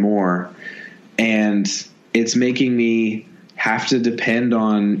more and more. And it's making me have to depend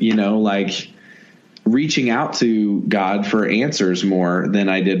on, you know, like, reaching out to God for answers more than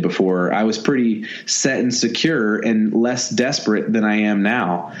I did before. I was pretty set and secure and less desperate than I am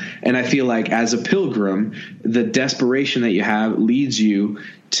now. And I feel like as a pilgrim, the desperation that you have leads you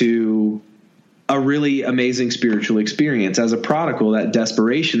to a really amazing spiritual experience. As a prodigal, that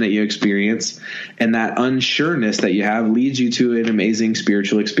desperation that you experience and that unsureness that you have leads you to an amazing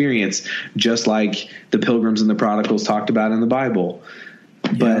spiritual experience, just like the pilgrims and the prodigals talked about in the Bible.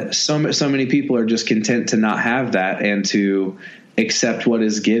 Yeah. But so many people are just content to not have that and to accept what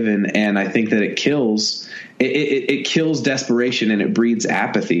is given. And I think that it kills desperation and it breeds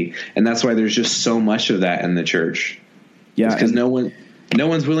apathy. And that's why there's just so much of that in the church. Yeah. Because no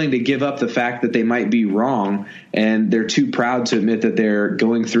one's willing to give up the fact that they might be wrong, and they're too proud to admit that they're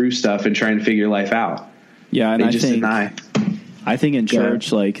going through stuff and trying to figure life out. Yeah. And I think in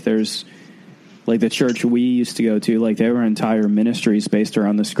church, like, there's, like, the church we used to go to, like, there were entire ministries based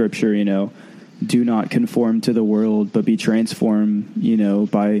around the scripture, you know, do not conform to the world, but be transformed, you know,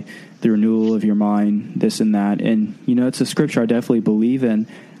 by the renewal of your mind, this and that. And, you know, it's a scripture I definitely believe in,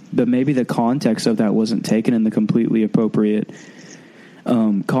 but maybe the context of that wasn't taken in the completely appropriate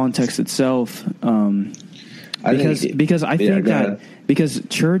context itself. Because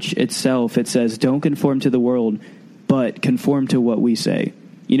church itself, it says, don't conform to the world, but conform to what we say.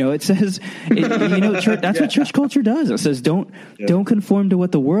 You know, it says, church, that's what church culture does. It says, don't conform to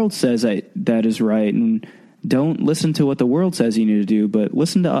what the world says that is right, and don't listen to what the world says you need to do, but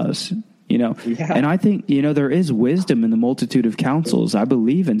listen to us, you know. Yeah. And I think, you know, there is wisdom in the multitude of counsels. I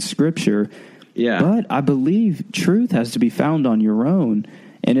believe in scripture. Yeah. But I believe truth has to be found on your own.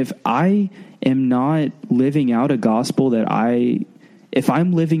 And if I am not living out a gospel if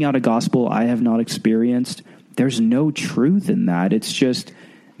I'm living out a gospel I have not experienced, there's no truth in that. It's just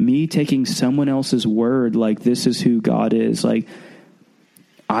me taking someone else's word, like, this is who God is. Like,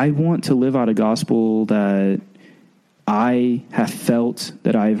 I want to live out a gospel that I have felt,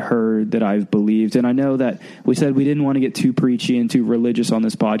 that I've heard, that I've believed. And I know that we said we didn't want to get too preachy and too religious on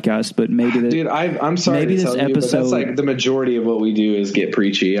this podcast, but maybe I'm sorry maybe to tell you, but that's like the majority of what we do is get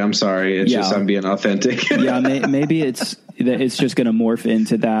preachy. I'm sorry. It's just, I'm being authentic. Yeah. Maybe it's just going to morph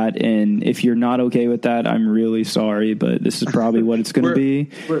into that. And if you're not okay with that, I'm really sorry, but this is probably what it's going to be.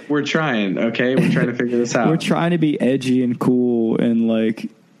 We're trying. Okay. We're trying to figure this out. We're trying to be edgy and cool and, like,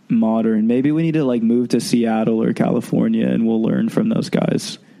 modern. Maybe we need to, like, move to Seattle or California and we'll learn from those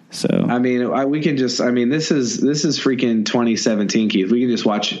guys. So, I mean, we can just, I mean, this is freaking 2017, Keith. We can just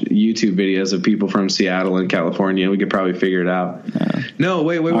watch YouTube videos of people from Seattle and California. We could probably figure it out. No,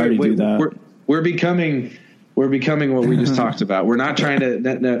 wait. We're becoming what we just talked about. We're not trying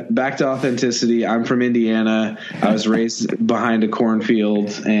to back to authenticity. I'm from Indiana. I was raised behind a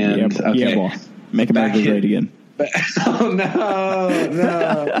cornfield, and make America great again. Oh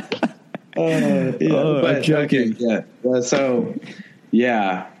no! I'm joking. Okay, yeah. So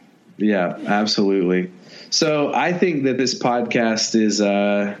absolutely. So I think that this podcast is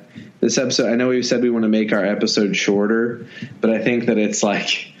this episode. I know we said we want to make our episode shorter, but I think that it's,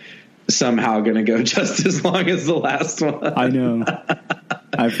 like, somehow going to go just as long as the last one. I know.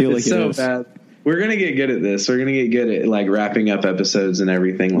 I feel like it's bad. We're going to get good at this. We're going to get good at, like, wrapping up episodes and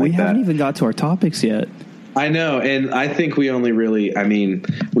everything like that. We haven't even got to our topics yet. I know, and I think we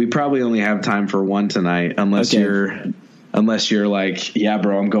probably only have time for one tonight, unless you're like, yeah,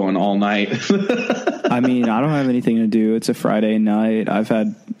 bro, I'm going all night. I mean, I don't have anything to do. It's a Friday night. I've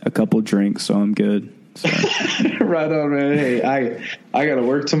had a couple drinks, so I'm good. So. Right on, man. Hey, I got to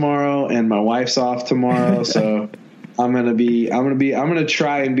work tomorrow, and my wife's off tomorrow, so I'm gonna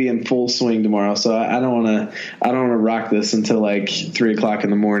try and be in full swing tomorrow. So I don't want to rock this until like 3:00 in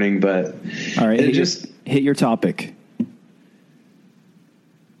the morning. But all right, hit your topic.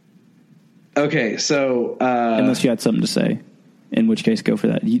 Okay, so unless you had something to say, in which case go for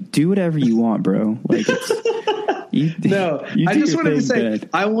that. You do whatever you want, bro. Like it's no. I just wanted to say. Ben.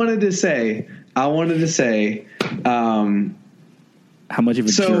 I wanted to say. How much of a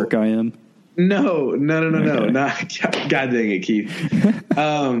jerk I am. No. God dang it, Keith.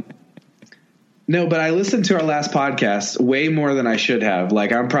 No, but I listened to our last podcast way more than I should have.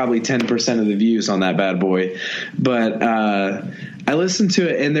 Like, I'm probably 10% of the views on that bad boy. But I listened to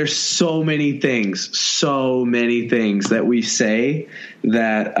it, and there's so many things that we say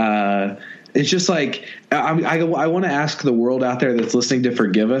that it's just like I want to ask the world out there that's listening to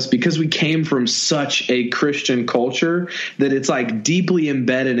forgive us, because we came from such a Christian culture that it's like deeply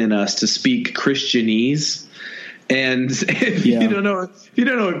embedded in us to speak Christianese. And if you don't know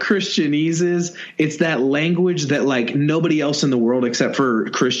what Christianese is, it's that language that like nobody else in the world except for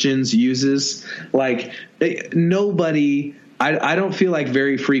Christians uses. Like nobody, I don't feel like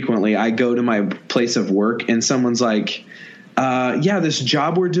very frequently I go to my place of work and someone's like, this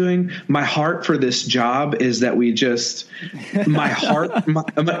job we're doing, my heart for this job is that we just my heart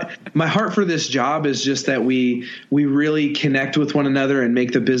for this job is just that we really connect with one another and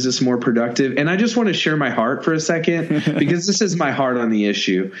make the business more productive. And I just want to share my heart for a second, because this is my heart on the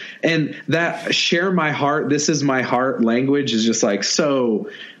issue. And that share my heart, this is my heart language is just like so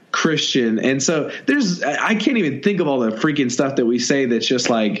Christian. And so I can't even think of all the freaking stuff that we say that's just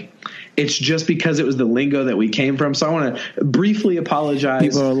like, it's just because it was the lingo that we came from. So I want to briefly apologize.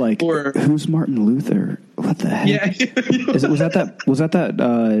 People are like, who's Martin Luther? What the heck? Yeah. Was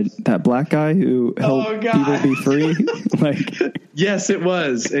that black guy who helped people be free? Like, yes, it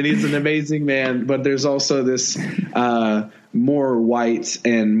was. And he's an amazing man. But there's also this more white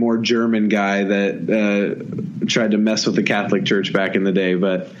and more German guy that tried to mess with the Catholic Church back in the day.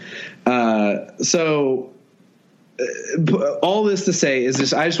 But all this to say is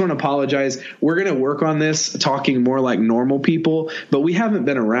this: I just want to apologize. We're going to work on this, talking more like normal people, but we haven't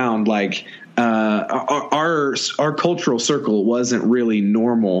been around like our cultural circle wasn't really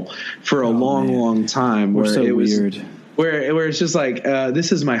normal for a long time. We're so weird. Where it's just like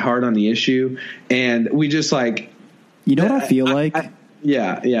this is my heart on the issue, and we just like, you know what I feel like?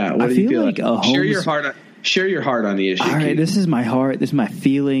 Yeah. What do you feel like? Share your heart on the issue. All right, this is my heart. This is my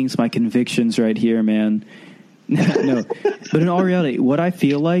feelings, my convictions right here, man. No, but in all reality, what I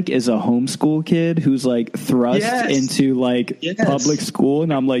feel like is a homeschool kid who's like thrust into like public school,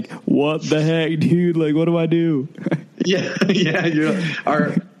 and I'm like, what the heck, dude? Like, what do I do? Yeah.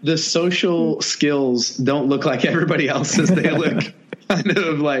 The social skills don't look like everybody else's. They look kind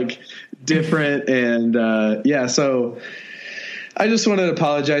of like different, and so I just wanted to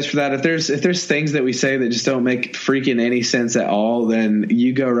apologize for that. If there's things that we say that just don't make freaking any sense at all, then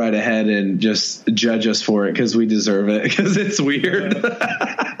you go right ahead and just judge us for it, because we deserve it, because it's weird.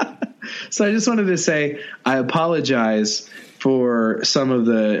 So I just wanted to say I apologize for some of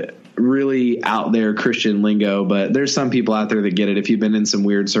the really out there Christian lingo, but there's some people out there that get it. If you've been in some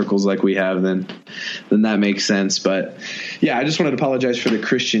weird circles like we have, then that makes sense. But yeah, I just wanted to apologize for the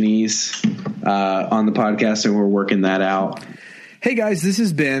Christianese on the podcast, and we're working that out. Hey guys, this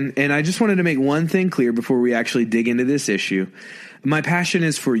is Ben, and I just wanted to make one thing clear before we actually dig into this issue. My passion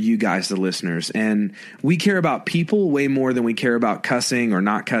is for you guys, the listeners, and we care about people way more than we care about cussing or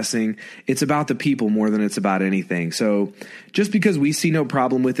not cussing. It's about the people more than it's about anything. So just because we see no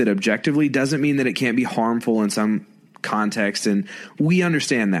problem with it objectively doesn't mean that it can't be harmful in some context, and we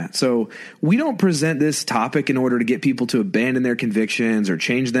understand that. So we don't present this topic in order to get people to abandon their convictions or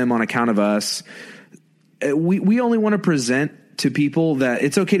change them on account of us. We only want to present to people that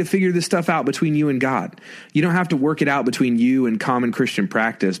it's okay to figure this stuff out between you and God. You don't have to work it out between you and common Christian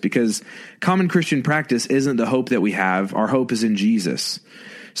practice, because common Christian practice isn't the hope that we have. Our hope is in Jesus.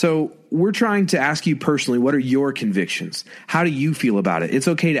 So we're trying to ask you personally, what are your convictions? How do you feel about it? It's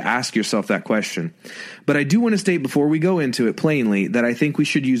okay to ask yourself that question. But I do want to state before we go into it plainly that I think we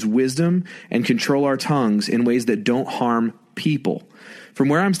should use wisdom and control our tongues in ways that don't harm people. From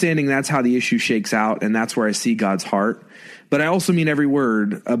where I'm standing, that's how the issue shakes out, and that's where I see God's heart. But I also mean every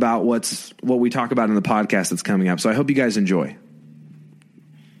word about what we talk about in the podcast that's coming up. So I hope you guys enjoy.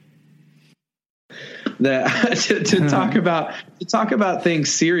 To talk about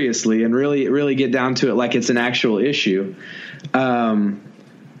things seriously and really get down to it like it's an actual issue. I'm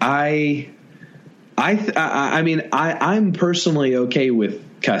personally okay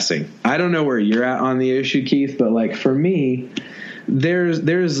with cussing. I don't know where you're at on the issue, Keith, but like for me,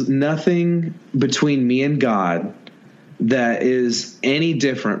 there's nothing between me and God that is any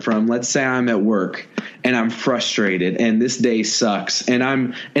different from, let's say I'm at work and I'm frustrated and this day sucks, and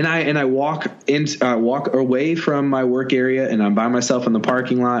I walk away from my work area and I'm by myself in the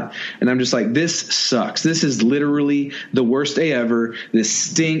parking lot, and I'm just like, this sucks. This is literally the worst day ever. This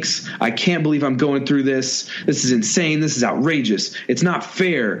stinks. I can't believe I'm going through this. This is insane. This is outrageous. It's not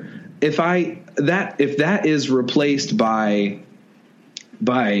fair. If that is replaced by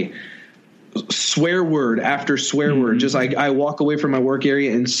swear word after swear word, just like I walk away from my work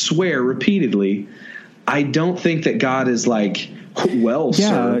area and swear repeatedly, I don't think that God is like, well,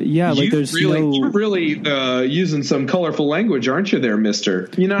 sir, like you're really using some colorful language, aren't you there, mister?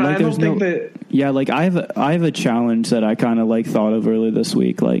 You know, like I don't think that. Yeah, like I have a challenge that I kind of like thought of earlier this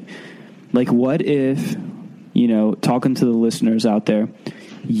week. Like what if, you know, talking to the listeners out there,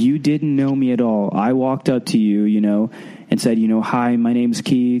 you didn't know me at all. I walked up to you, you know, and said, you know, hi, my name's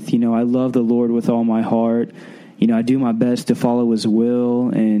Keith. You know, I love the Lord with all my heart. You know, I do my best to follow his will,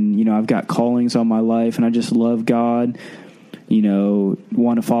 and, you know, I've got callings on my life, and I just love God, you know,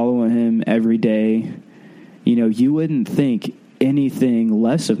 want to follow him every day. You know, you wouldn't think anything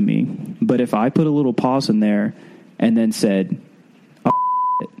less of me. But if I put a little pause in there and then said,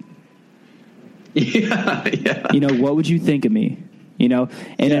 yeah, you know, what would you think of me? You know,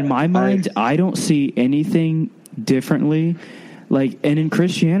 and in my mind, I don't see anything differently. Like, and in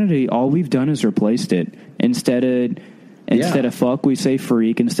Christianity, all we've done is replaced it. Instead of fuck, we say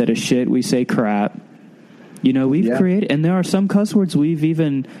freak. Instead of shit, we say crap. You know, we've created, and there are some cuss words we've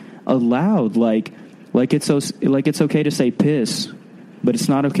even allowed, like it's okay to say piss, but it's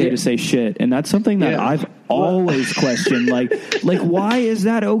not okay to say shit. And that's something that I've always questioned. Like why is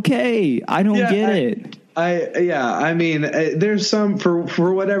that okay? I don't get it. I mean, there's some,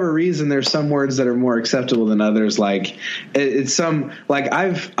 for whatever reason, there's some words that are more acceptable than others. Like it's some, like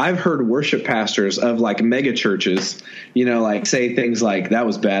I've heard worship pastors of like mega churches, you know, like say things like, that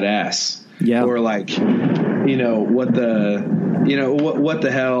was badass. Yeah. Or like, you know, what the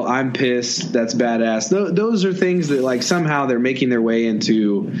hell, I'm pissed, that's badass. Those are things that like somehow they're making their way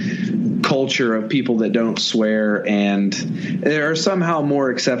into culture of people that don't swear, and they're somehow more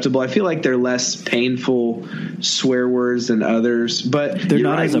acceptable. I feel like they're less painful swear words than others, but they're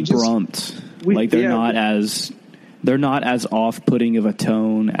not as abrupt. They're not as off-putting of a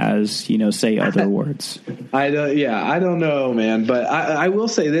tone as, you know, say other words. I don't know, man. But I will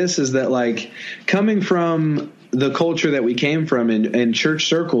say this is that, like, coming from the culture that we came from in church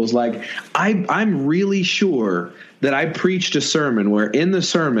circles, like, I'm really sure that I preached a sermon where in the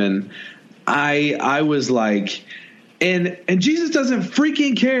sermon I was like, and Jesus doesn't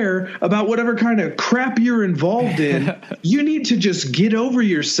freaking care about whatever kind of crap you're involved in. You need to just get over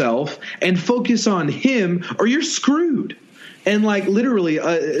yourself and focus on him, or you're screwed. And like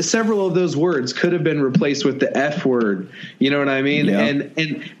literally several of those words could have been replaced with the F word. You know what I mean?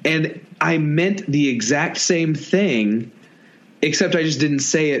 Yeah. And I meant the exact same thing, except I just didn't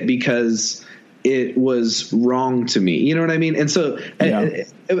say it because it was wrong to me. You know what I mean? And so at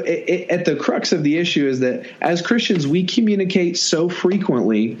the crux of the issue is that as Christians, we communicate so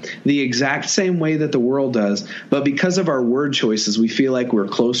frequently the exact same way that the world does, but because of our word choices, we feel like we're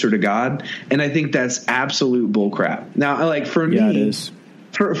closer to God. And I think that's absolute bullcrap. Now, like for me, it is.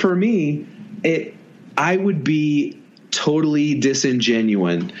 For me, I would be totally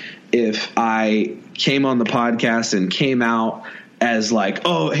disingenuous if I came on the podcast and came out as like,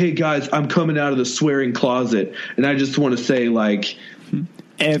 oh, hey guys, I'm coming out of the swearing closet, and I just want to say like,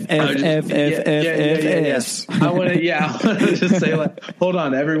 F. I want to just say like, hold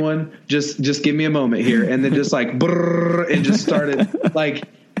on, everyone, just give me a moment here, and then just like, brrr, and just started like,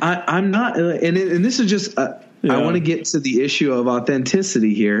 I'm not, and this is just, I want to get to the issue of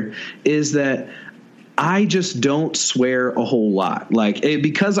authenticity here, is that I just don't swear a whole lot. Like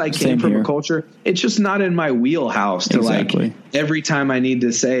because I came from a culture, it's just not in my wheelhouse to like every time I need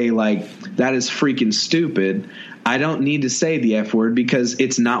to say like that is freaking stupid. I don't need to say the F word because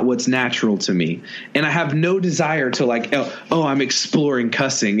it's not what's natural to me. And I have no desire to like, oh, I'm exploring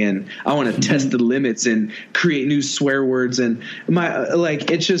cussing and I want to test the limits and create new swear words. And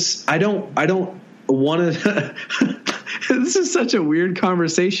it's just, I don't want to, this is such a weird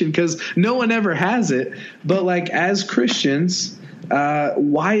conversation because no one ever has it. But like as Christians,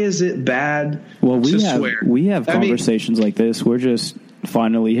 why is it bad to swear? We have conversations like this. We're just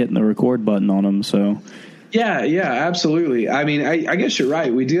finally hitting the record button on them. So yeah, absolutely. I mean, I guess you're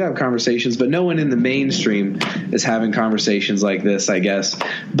right. We do have conversations, but no one in the mainstream is having conversations like this, I guess.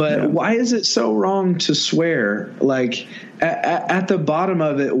 But why is it so wrong to swear? Like at the bottom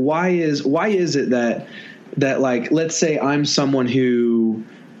of it, why is it that like, let's say I'm someone who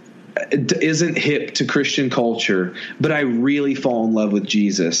isn't hip to Christian culture, but I really fall in love with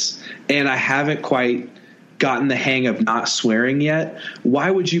Jesus, and I haven't quite gotten the hang of not swearing yet, why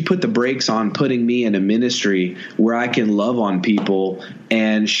would you put the brakes on putting me in a ministry where I can love on people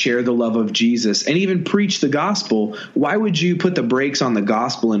and share the love of Jesus and even preach the gospel? Why would you put the brakes on the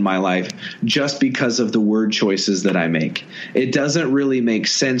gospel in my life just because of the word choices that I make? It doesn't really make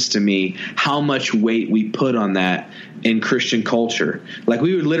sense to me how much weight we put on that in Christian culture. Like,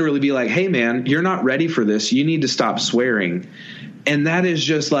 we would literally be like, hey man, you're not ready for this. You need to stop swearing. And that is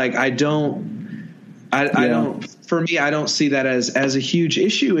just like, I don't see that as a huge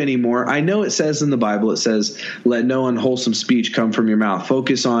issue anymore. I know it says in the Bible, it says, let no unwholesome speech come from your mouth.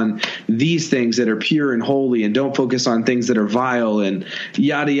 Focus on these things that are pure and holy, and don't focus on things that are vile and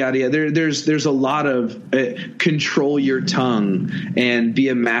yada, yada, yada. There's a lot of control your tongue and be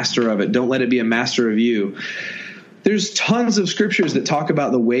a master of it. Don't let it be a master of you. There's tons of scriptures that talk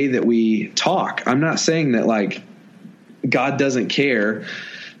about the way that we talk. I'm not saying that like God doesn't care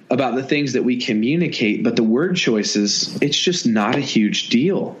about the things that we communicate, but the word choices, it's just not a huge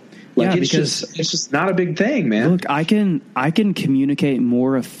deal. Like, it's just not a big thing, man. Look, I can communicate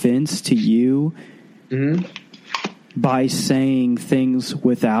more offense to you by saying things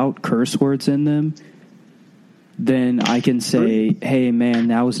without curse words in them than I can say, hey man,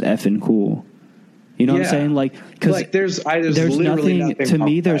 that was effing cool. You know what I'm saying? Like, cause there's nothing to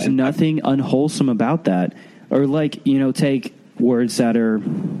me, there's nothing unwholesome about that. Or like, you know, take words that are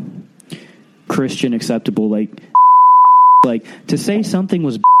Christian acceptable, like to say something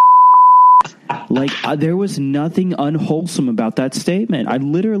was like there was nothing unwholesome about that statement. I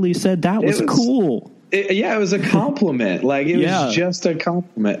literally said that was cool. It was a compliment. Like, it was just a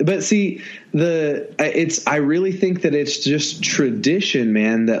compliment. But see, I really think that it's just tradition,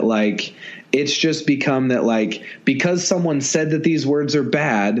 man, that like it's just become that like because someone said that these words are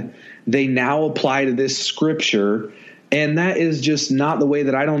bad, they now apply to this scripture. And that is just not the way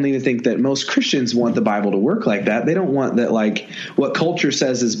that I don't even think that most Christians want the Bible to work like that. They don't want that, like, what culture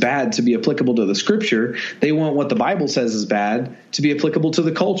says is bad to be applicable to the scripture. They want what the Bible says is bad to be applicable to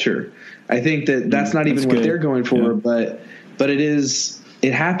the culture. I think that's not even what they're going for, but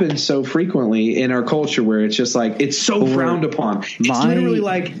it happens so frequently in our culture where it's just like, it's so frowned upon. It's literally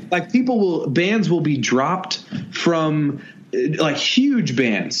like bands will be dropped from, like, huge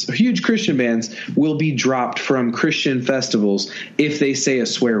Christian bands will be dropped from Christian festivals if they say a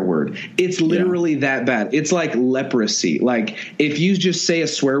swear word. It's literally that bad. It's like leprosy. Like, if you just say a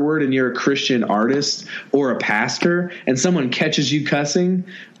swear word and you're a Christian artist or a pastor and someone catches you cussing,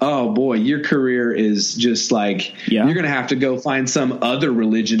 oh boy, your career is just like, you're going to have to go find some other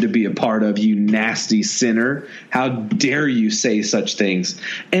religion to be a part of, you nasty sinner. How dare you say such things?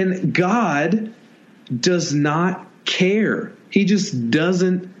 And God does not care. He just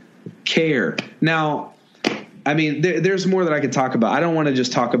doesn't care. Now, I mean, there's more that I could talk about. I don't want to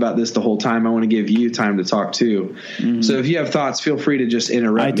just talk about this the whole time. I want to give you time to talk too. Mm-hmm. So if you have thoughts, feel free to just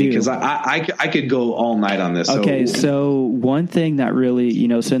interrupt me, because I could go all night on this. Okay, so one thing that really, you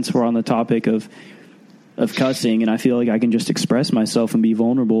know, since we're on the topic of cussing, and I feel like I can just express myself and be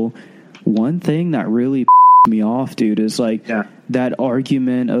vulnerable, one thing that really me off, dude, is like that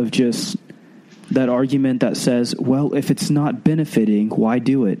argument that says, well, if it's not benefiting, why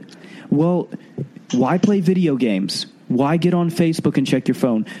do it? Well, why play video games? Why get on Facebook and check your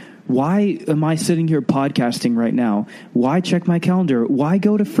phone? Why am I sitting here podcasting right now? Why check my calendar? Why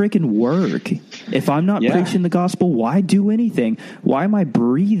go to freaking work? If I'm not preaching the gospel, why do anything? Why am I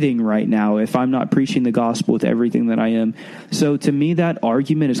breathing right now if I'm not preaching the gospel with everything that I am? So to me, that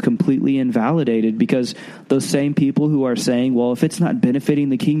argument is completely invalidated, because those same people who are saying, well, if it's not benefiting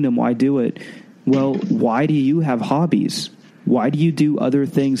the kingdom, why do it? Well, why do you have hobbies? Why do you do other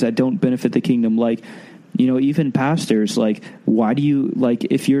things that don't benefit the kingdom? Like, you know, even pastors, like, why do you, like,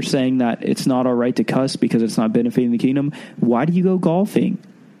 if you're saying that it's not all right to cuss because it's not benefiting the kingdom, why do you go golfing?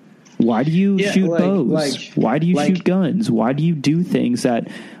 Why do you shoot bows? Why do you shoot guns? Why do you do things that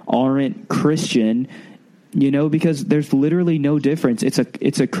aren't Christian? You know, because there's literally no difference. It's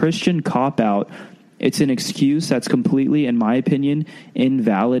a Christian cop-out. It's an excuse that's completely, in my opinion,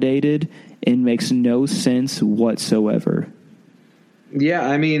 invalidated and makes no sense whatsoever. Yeah,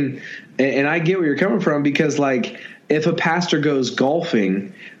 I mean, and I get where you're coming from, because, like, if a pastor goes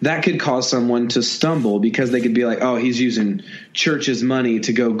golfing, that could cause someone to stumble because they could be like, oh, he's using church's money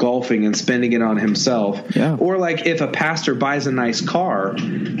to go golfing and spending it on himself. Yeah. Or like if a pastor buys a nice car,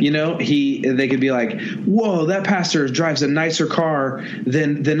 they could be like, whoa, that pastor drives a nicer car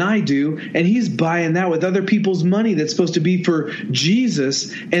than I do, and he's buying that with other people's money that's supposed to be for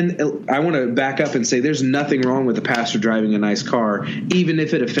Jesus. And I want to back up and say there's nothing wrong with a pastor driving a nice car, even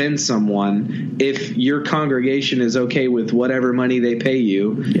if it offends someone. If your congregation is okay with whatever money they pay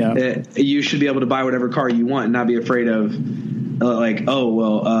you, you should be able to buy whatever car you want and not be afraid of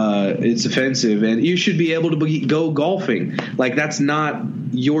it's offensive, and you should be able to go golfing. Like, that's not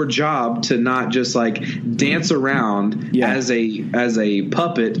your job to not just like dance around as a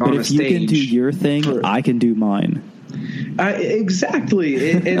puppet on a stage. But if you can do your thing, I can do mine.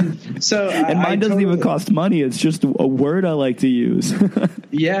 Exactly. And so and mine doesn't even cost money. It's just a word I like to use.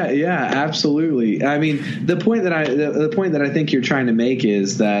 Yeah, absolutely. I mean, the point that I think you're trying to make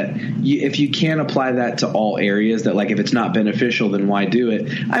is that if you can't apply that to all areas, that like if it's not beneficial, then why do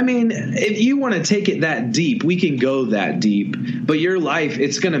it? I mean, if you want to take it that deep, we can go that deep. But your life,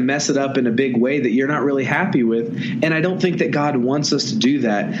 it's going to mess it up in a big way that you're not really happy with. And I don't think that God wants us to do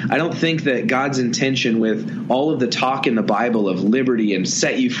that. I don't think that God's intention with all of the talk in the Bible of liberty and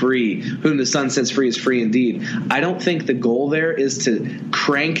set you free, whom the Son sets free is free indeed. I don't think the goal there is to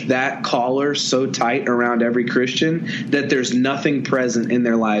crank that collar so tight around every Christian that there's nothing present in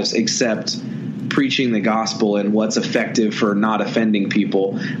their lives except preaching the gospel and what's effective for not offending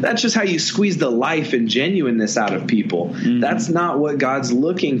people. That's just how you squeeze the life and genuineness out of people. Mm-hmm. That's not what God's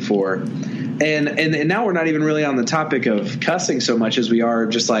looking for. And now we're not even really on the topic of cussing so much as we are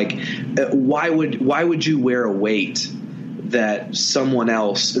just like, why would you wear a weight that someone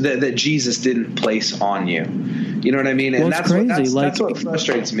else that Jesus didn't place on you? You know what I mean? And that's crazy. That's what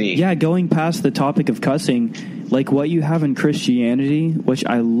frustrates me. Yeah, going past the topic of cussing, like what you have in Christianity, which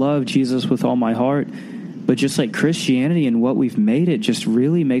I love Jesus with all my heart, but just like Christianity and what we've made it just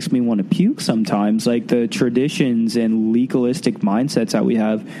really makes me want to puke sometimes. Like the traditions and legalistic mindsets that we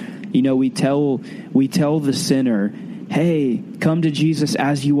have. You know, we tell the sinner, hey, come to Jesus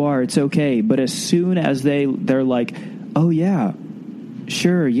as you are. It's okay. But as soon as they're like, oh, yeah,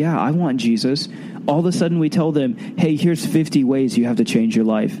 sure, yeah, I want Jesus. All of a sudden we tell them, hey, here's 50 ways you have to change your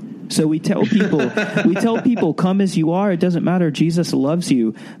life. So we tell people, come as you are. It doesn't matter. Jesus loves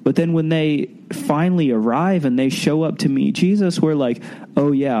you. But then when they finally arrive and they show up to meet Jesus, we're like,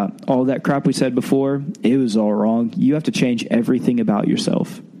 oh, yeah, all that crap we said before, it was all wrong. You have to change everything about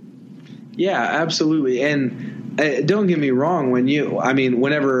yourself. Yeah, absolutely. And don't get me wrong,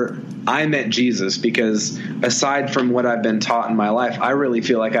 whenever I met Jesus, because aside from what I've been taught in my life, I really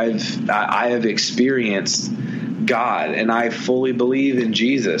feel like I have experienced God, and I fully believe in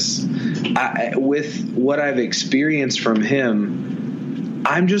Jesus. With what I've experienced from him,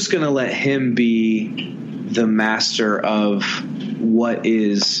 I'm just going to let him be the master of what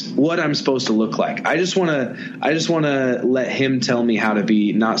I'm supposed to look like. I just want to let him tell me how to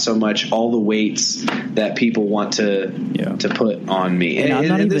be, not so much all the weights that people want to put on me. And I'm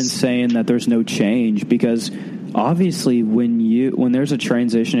not even saying that there's no change, because obviously when there's a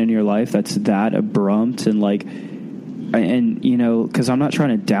transition in your life that's that abrupt and you know, because I'm not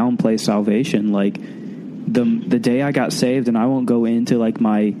trying to downplay salvation. Like the day I got saved, and I won't go into like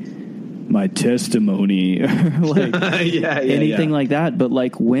my testimony or like anything like that. But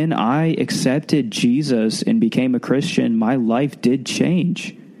like when I accepted Jesus and became a Christian, my life did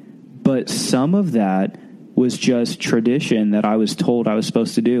change. But some of that was just tradition that I was told I was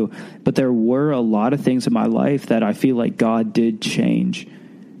supposed to do. But there were a lot of things in my life that I feel like God did change.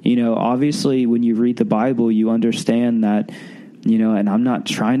 You know, obviously when you read the Bible, you understand that, you know, and I'm not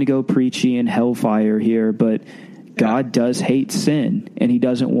trying to go preachy and hellfire here, but God does hate sin, and he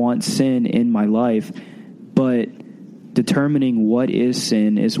doesn't want sin in my life. But determining what is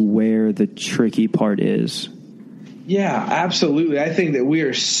sin is where the tricky part is. Yeah, absolutely. I think that we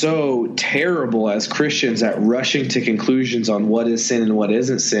are so terrible as Christians at rushing to conclusions on what is sin and what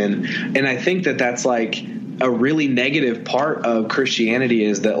isn't sin. And I think that that's like a really negative part of Christianity,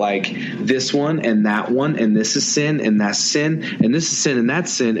 is that like this one and that one, and this is sin and that's sin, and this is sin and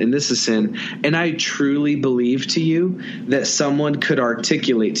that's sin, and this is sin. And I truly believe to you that someone could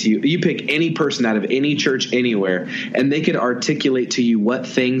articulate to you pick any person out of any church anywhere, and they could articulate to you what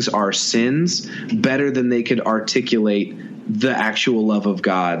things are sins better than they could articulate the actual love of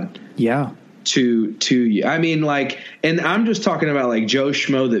God. Yeah. To you. I mean, like, and I'm just talking about like Joe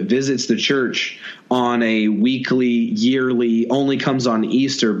Schmo that visits the church on a weekly, yearly, only comes on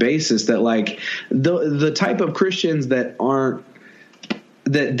Easter basis, that like the type of Christians that aren't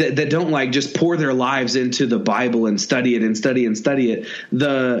that don't like just pour their lives into the Bible and study it and study and study it.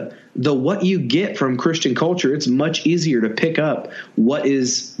 The what you get from Christian culture, it's much easier to pick up what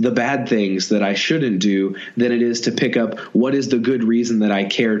is the bad things that I shouldn't do than it is to pick up what is the good reason that I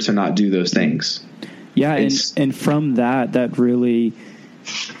care to not do those things. Yeah, and from that really,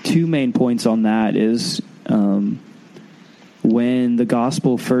 two main points on that is when the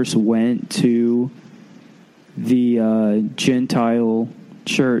gospel first went to the Gentile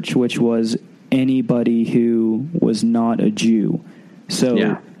church, which was anybody who was not a Jew.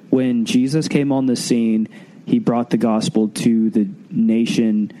 So when Jesus came on the scene, he brought the gospel to the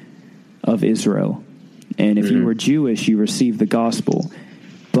nation of Israel. And if you were Jewish, you received the gospel.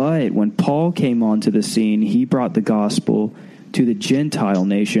 But when Paul came onto the scene, he brought the gospel to the Gentile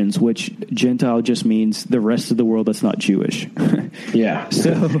nations, which Gentile just means the rest of the world that's not Jewish. Yeah.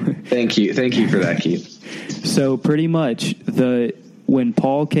 So thank you for that, Keith. So pretty much when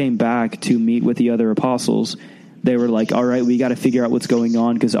Paul came back to meet with the other apostles, they were like, all right, we got to figure out what's going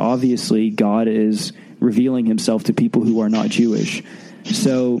on, because obviously God is revealing himself to people who are not Jewish.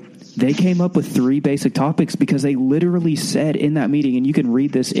 So they came up with 3 basic topics, because they literally said in that meeting, and you can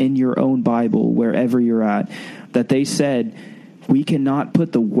read this in your own Bible, wherever you're at, that they said, we cannot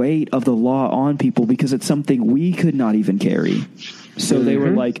put the weight of the law on people because it's something we could not even carry. So they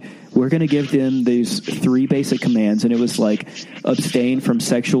were like, we're going to give them these 3 basic commands. And it was like, abstain from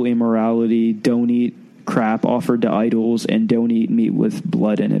sexual immorality, don't eat crap offered to idols, and don't eat meat with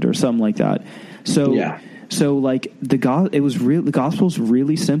blood in it, or something like that. So like the gospel's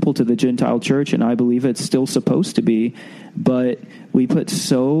really simple to the Gentile church, and I believe it's still supposed to be, but we put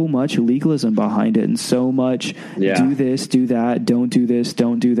so much legalism behind it, and so much do this, do that, don't do this,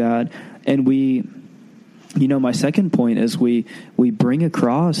 don't do that. And my second point is we bring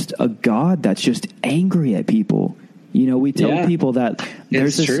across a God that's just angry at people. We tell people that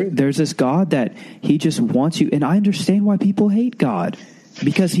there's this God that he just wants you. And I understand why people hate God,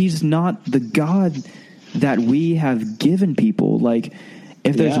 because he's not the God that we have given people. Like,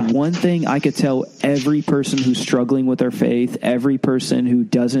 if there's one thing I could tell every person who's struggling with their faith, every person who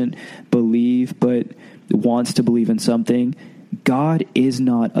doesn't believe but wants to believe in something, God is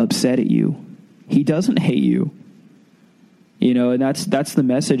not upset at you. He doesn't hate you. And that's the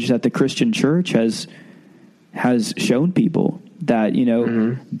message that the Christian church has shown people, that,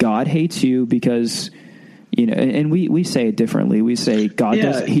 God hates you because, and we say it differently. We say God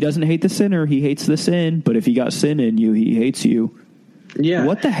he doesn't hate the sinner. He hates the sin. But if he got sin in you, he hates you. Yeah.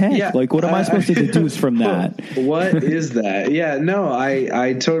 What the heck? Yeah. Like, what am I supposed to deduce from that? What is that? Yeah, no,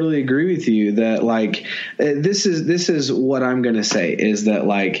 I totally agree with you that, like, this is what I'm going to say is that,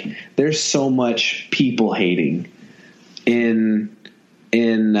 like, there's so much people hating in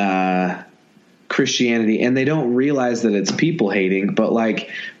Christianity, and they don't realize that it's people hating. But, like,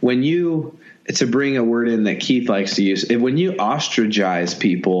 to bring a word in that Keith likes to use, when you ostracize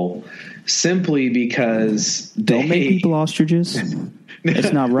people simply because don't make people ostriches.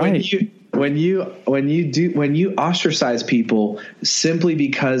 It's not right. When you ostracize people simply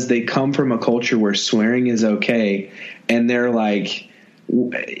because they come from a culture where swearing is okay, and they're like,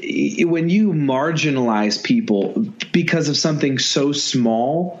 when you marginalize people because of something so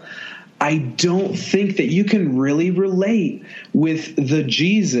small, I don't think that you can really relate with the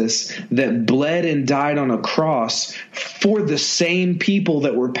Jesus that bled and died on a cross for the same people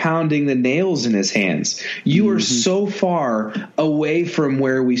that were pounding the nails in his hands. You are so far away from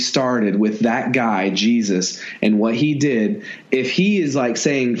where we started with that guy, Jesus, and what he did. If he is like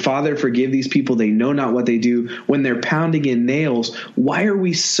saying, Father, forgive these people, they know not what they do, when they're pounding in nails, why do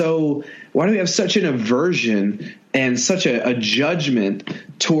we have such an aversion and such a judgment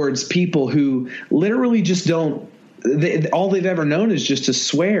towards people who literally just all they've ever known is just to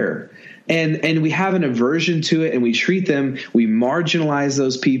swear. And we have an aversion to it, and we marginalize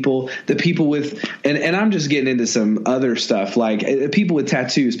those people, the people with, and I'm just getting into some other stuff, like people with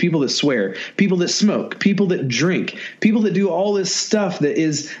tattoos, people that swear, people that smoke, people that drink, people that do all this stuff that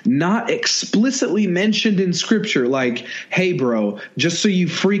is not explicitly mentioned in Scripture. Like, hey, bro, just so you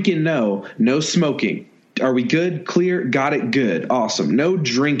freaking know, no smoking. Are we good? Clear? Got it? Good. Awesome. No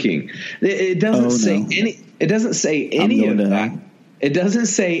drinking. It doesn't say any. It doesn't say any of that. It doesn't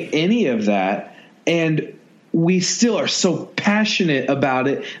say any of that. And we still are so passionate about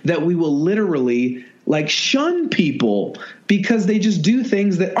it that we will literally like shun people because they just do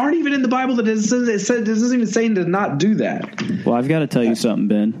things that aren't even in the Bible. That doesn't even say to not do that. Well, I've got to tell you something,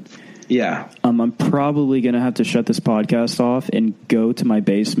 Ben. Yeah. I'm probably going to have to shut this podcast off and go to my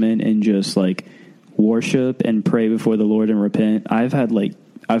basement and just like worship and pray before the Lord and repent. I've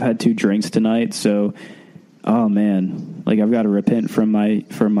had 2 drinks tonight, so oh man, like I've got to repent from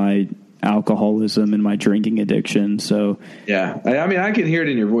my alcoholism and my drinking addiction. So yeah, I mean, I can hear it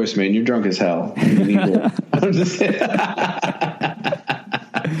in your voice, man. You're drunk as hell. I'm just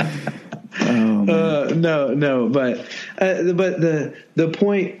no, but the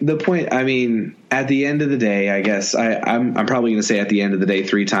point. I mean, at the end of the day, I guess I'm probably going to say at the end of the day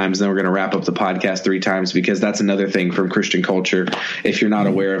 3 times. And then we're going to wrap up the podcast 3 times, because that's another thing from Christian culture. If you're not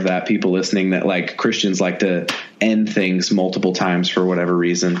aware of that, people listening, that like Christians like to end things multiple times for whatever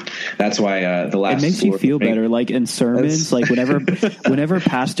reason. That's why the last. It makes you feel better, like in sermons, like whenever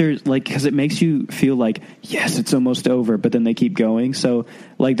pastors, like, because it makes you feel like, yes, it's almost over, but then they keep going. So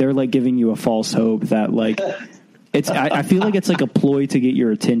like they're like giving you a false hope that like. I feel like it's like a ploy to get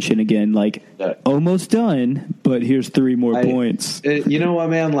your attention again, like almost done, but here's 3 more points. You know what,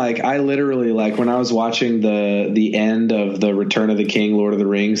 man? Like I literally, like when I was watching the end of the Return of the King, Lord of the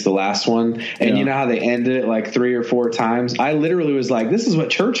Rings, the last one, and you know how they ended it like 3 or 4 times. I literally was like, this is what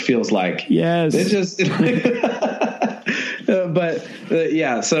church feels like. Yes. It just,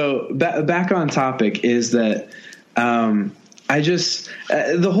 yeah. So back on topic is that, I just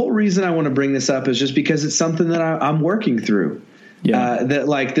the whole reason I want to bring this up is just because it's something that I'm working through. Yeah. That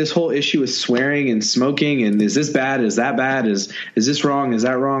like this whole issue with swearing and smoking, and is this bad? Is that bad? Is this wrong? Is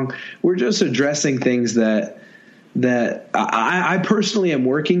that wrong? We're just addressing things that I personally am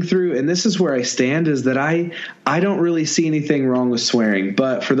working through, and this is where I stand, is that I don't really see anything wrong with swearing.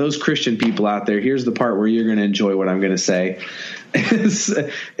 But for those Christian people out there, here's the part where you're going to enjoy what I'm going to say is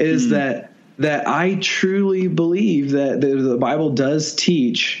that I truly believe that the Bible does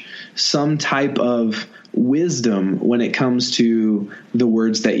teach some type of wisdom when it comes to the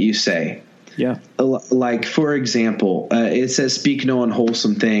words that you say. Yeah. Like, for example, it says, speak no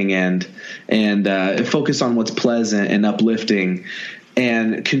unwholesome thing and focus on what's pleasant and uplifting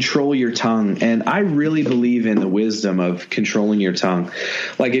and control your tongue. And I really believe in the wisdom of controlling your tongue.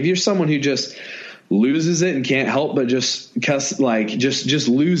 Like if you're someone who just loses it and can't help but just cuss, like just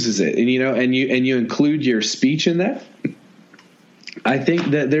loses it, and you include your speech in that, I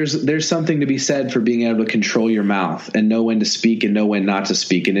think that there's something to be said for being able to control your mouth and know when to speak and know when not to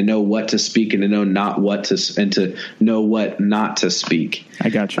speak, and to know what to speak and to know to know what not to speak. I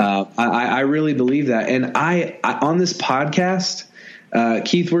got you. I really believe that, and I on this podcast,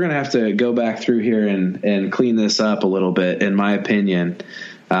 Keith, we're gonna have to go back through here and clean this up a little bit, in my opinion.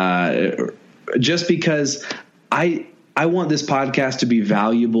 Just because I want this podcast to be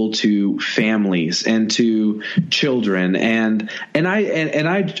valuable to families and to children, and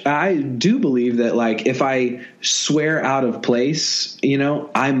I do believe that, like, if I swear out of place,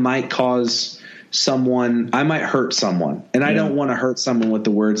 I might hurt someone, and I don't want to hurt someone with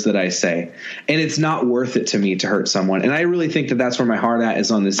the words that I say, and it's not worth it to me to hurt someone. And I really think that that's where my heart at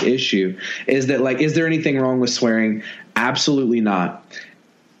is on this issue, is that, like, is there anything wrong with swearing? Absolutely not.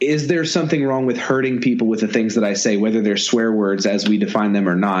 Is there something wrong with hurting people with the things that I say, whether they're swear words as we define them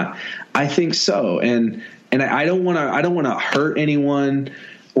or not? I think so. And I don't want to hurt anyone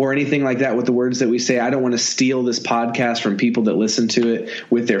or anything like that with the words that we say. I don't want to steal this podcast from people that listen to it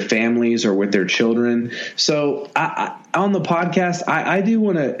with their families or with their children. So on the podcast, I do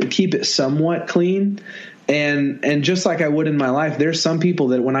want to keep it somewhat clean. And just like I would in my life, there's some people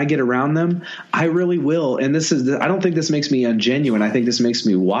that when I get around them, I really will. And I don't think this makes me ungenuine. I think this makes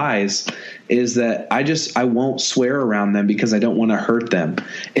me wise, is that I won't swear around them because I don't want to hurt them.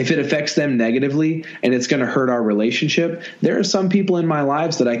 If it affects them negatively and it's going to hurt our relationship, there are some people in my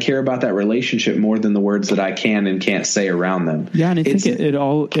lives that I care about that relationship more than the words that I can and can't say around them. Yeah. And I think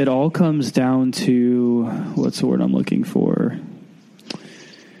it all comes down to, what's the word I'm looking for?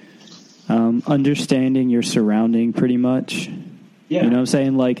 Understanding your surrounding, pretty much. Yeah. You know what I'm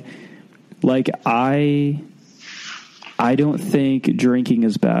saying? Like I don't think drinking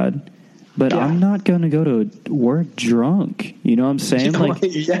is bad, but I'm not going to go to work drunk. You know what I'm saying? Like,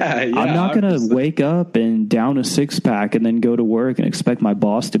 I'm not going to wake up and down a 6-pack and then go to work and expect my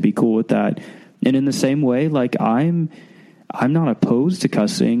boss to be cool with that. And in the same way, like I'm not opposed to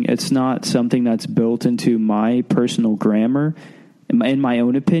cussing. It's not something that's built into my personal grammar. In my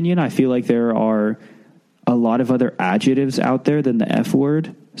own opinion, I feel like there are a lot of other adjectives out there than the F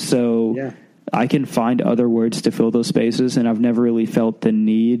word. So I can find other words to fill those spaces. And I've never really felt the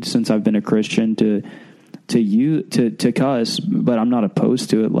need since I've been a Christian to cuss, but I'm not opposed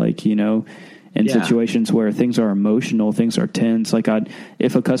to it. Like, in situations where things are emotional, things are tense, like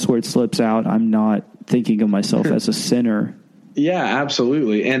if a cuss word slips out, I'm not thinking of myself as a sinner. Yeah,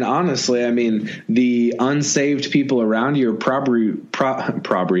 absolutely. And honestly, I mean, the unsaved people around you are probably they're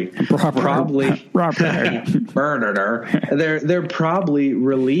probably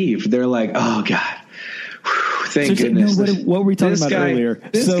relieved. They're like, oh God, Thank goodness. No, what were we talking about earlier?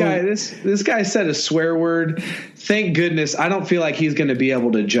 This guy said a swear word. Thank goodness. I don't feel like he's going to be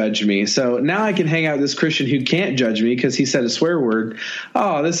able to judge me. So now I can hang out with this Christian who can't judge me because he said a swear word.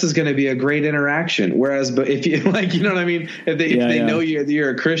 Oh, this is going to be a great interaction. Whereas, but if you like, you know what I mean? If they know you're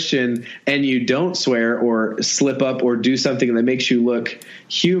a Christian and you don't swear or slip up or do something that makes you look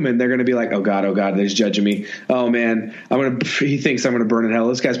human, they're going to be like, oh God, he's judging me. Oh man, he thinks I'm going to burn in hell.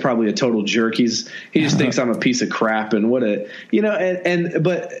 This guy's probably a total jerk. He just thinks I'm a piece of crap. And but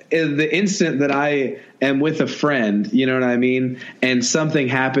the instant that I am with a friend, you know what I mean? And something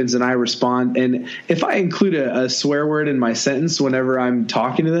happens and I respond. And if I include a swear word in my sentence whenever I'm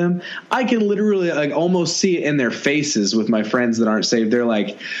talking to them, I can literally like almost see it in their faces with my friends that aren't saved. They're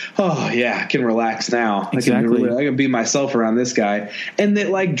like, oh yeah, I can relax now. Exactly. I can be myself around this guy. And it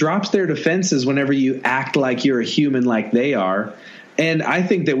like drops their defenses whenever you act like you're a human like they are. And I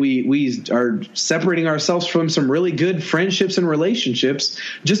think that we are separating ourselves from some really good friendships and relationships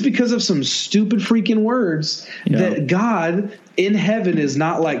just because of some stupid freaking words that God in heaven is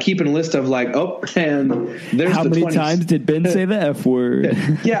not like keeping a list of like, oh, and there's how many times did Ben say the F word?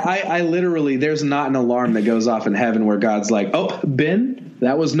 Yeah, I literally, there's not an alarm that goes off in heaven where God's like, oh, Ben,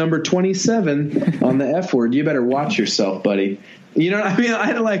 that was number 27 on the F word. You better watch yourself, buddy. You know what I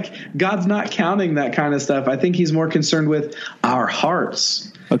mean? God's not counting that kind of stuff. I think he's more concerned with our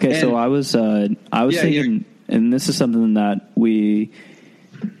hearts. Okay, so I was thinking, and this is something that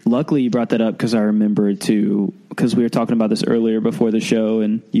luckily you brought that up because I remembered because we were talking about this earlier before the show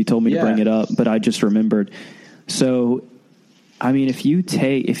and you told me to bring it up, but I just remembered. So, I mean, if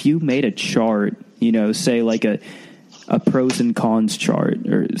you made a chart, you know, say like a pros and cons chart,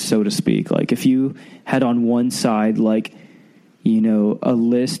 or so to speak, like if you had on one side, like, you know, a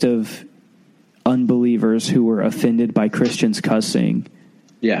list of unbelievers who were offended by Christians cussing.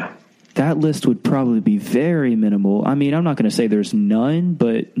 Yeah. That list would probably be very minimal. I mean, I'm not going to say there's none,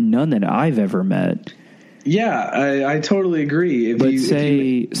 but none that I've ever met. Yeah, I totally agree. But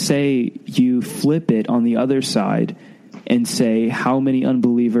say you flip it on the other side and say how many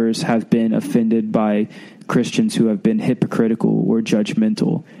unbelievers have been offended by Christians who have been hypocritical or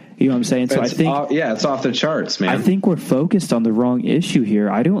judgmental. You know what I'm saying? So I think it's off the charts, man. I think we're focused on the wrong issue here.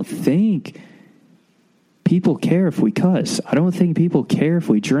 I don't think people care if we cuss. I don't think people care if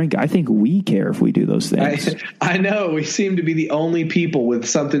we drink. I think we care if we do those things. I know. We seem to be the only people with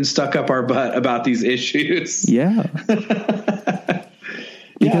something stuck up our butt about these issues. Yeah.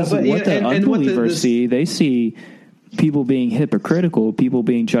 Because what the unbelievers see, they see people being hypocritical, people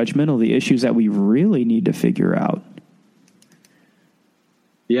being judgmental, the issues that we really need to figure out.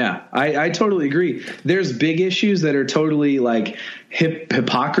 Yeah, I totally agree. There's big issues that are totally like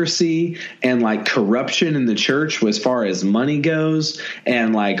hypocrisy and like corruption in the church as far as money goes,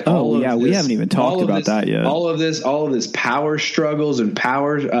 and like we haven't even talked about that yet. All of this power struggles and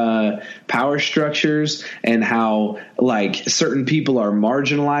power structures, and how like certain people are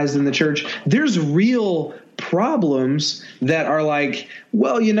marginalized in the church. There's real problems that are like,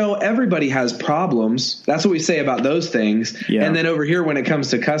 well, you know, everybody has problems. That's what we say about those things. Yeah. And then over here, when it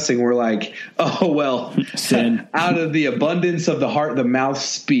comes to cussing, we're like, oh, well, sin. Out of the abundance of the heart, the mouth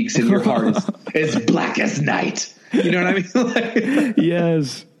speaks, and your heart is black as night. You know what I mean?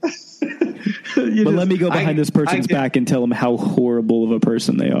 Yes. But let me go behind this person's back and tell them how horrible of a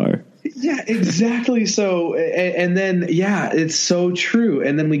person they are. Yeah, exactly. So, and then, it's so true.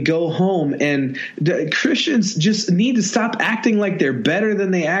 And then we go home, and Christians just need to stop acting like they're better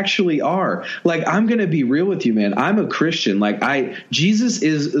than they actually are. Like, I'm going to be real with you, man. I'm a Christian. Like, Jesus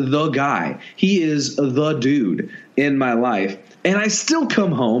is the guy. He is the dude in my life. And I still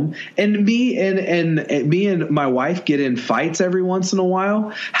come home, and me and my wife get in fights every once in a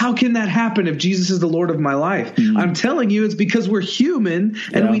while. How can that happen if Jesus is the Lord of my life? Mm-hmm. I'm telling you, it's because we're human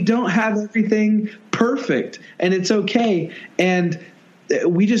and we don't have everything perfect, and it's okay. And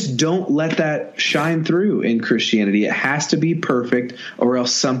we just don't let that shine through in Christianity. It has to be perfect, or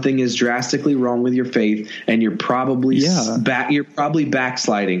else something is drastically wrong with your faith, and you're probably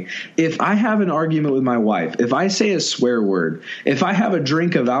backsliding. If I have an argument with my wife, if I say a swear word, if I have a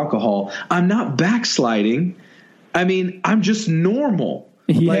drink of alcohol, I'm not backsliding. I mean, I'm just normal.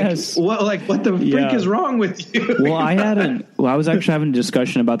 Yes. What the freak is wrong with you? Well, I was actually having a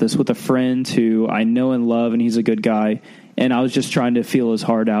discussion about this with a friend who I know and love, and he's a good guy. And I was just trying to feel his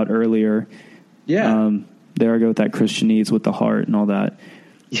heart out earlier. Yeah. There I go with that Christianese with the heart and all that.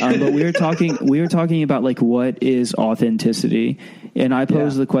 But we were talking about like, what is authenticity? And I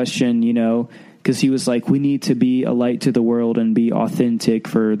posed the question, you know, because he was like, we need to be a light to the world and be authentic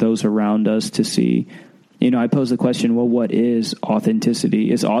for those around us to see. You know, I posed the question, well, what is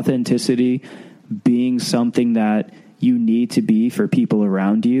authenticity? Is authenticity being something that you need to be for people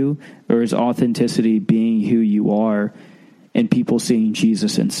around you, or is authenticity being who you are and people seeing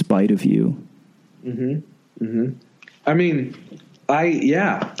Jesus in spite of you? Mm-hmm. Mm-hmm. I mean,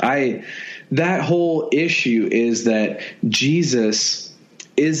 that whole issue is that Jesus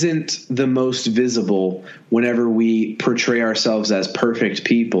isn't the most visible whenever we portray ourselves as perfect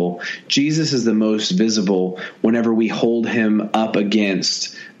people. Jesus is the most visible whenever we hold him up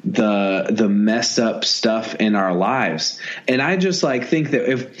against the messed up stuff in our lives. And I just think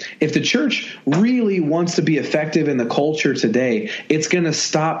that if the church really wants to be effective in the culture today, it's going to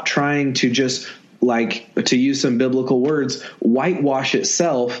stop trying to just, to use some biblical words, whitewash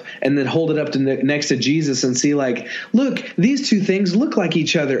itself and then hold it up next to Jesus and see look, these two things look like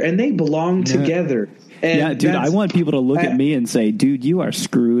each other and they belong together. And dude, I want people to look at me and say, dude, you are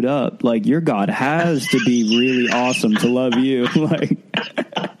screwed up. Your God has to be really awesome to love you.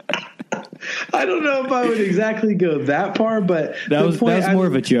 I don't know if I would exactly go that far, but that was more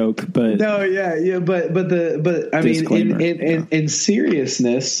of a joke. But no, yeah, but I mean, in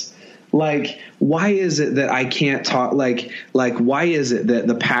seriousness, why is it that I can't talk? Why is it that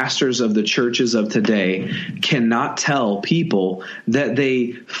the pastors of the churches of today cannot tell people that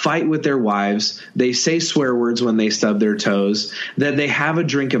they fight with their wives, they say swear words when they stub their toes, that they have a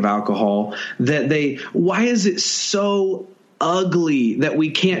drink of alcohol, why is it so ugly that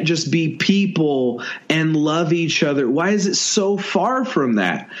we can't just be people and love each other? Why is it so far from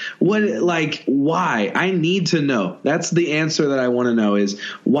that? Why? I need to know. That's the answer that I want to know, is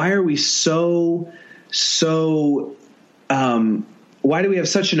why are we why do we have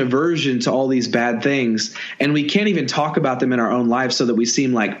such an aversion to all these bad things, and we can't even talk about them in our own lives so that we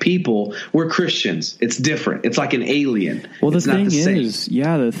seem like people? We're Christians. It's different. It's like an alien. Well, the thing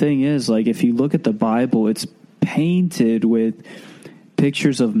is, if you look at the Bible, it's painted with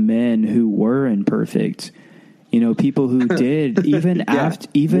pictures of men who were imperfect, people who did when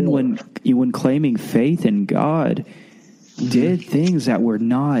claiming faith in God, did things that were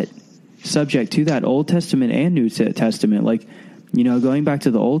not subject to that Old Testament and New Testament. Going back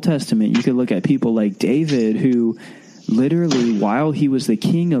to the Old Testament, you could look at people like David, who literally, while he was the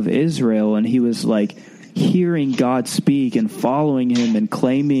king of Israel and he was hearing God speak and following him and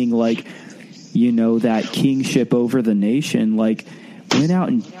claiming that kingship over the nation, went out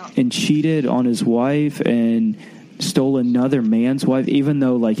and cheated on his wife and stole another man's wife, even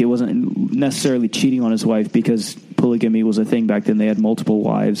though it wasn't necessarily cheating on his wife, because polygamy was a thing back then. They had multiple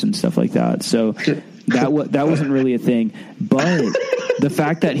wives and stuff like that. So that wasn't really a thing. But the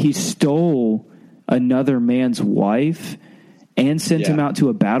fact that he stole another man's wife and sent him out to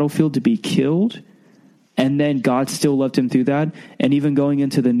a battlefield to be killed, and then God still loved him through that. And even going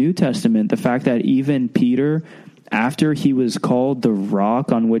into the New Testament, the fact that even Peter, after he was called the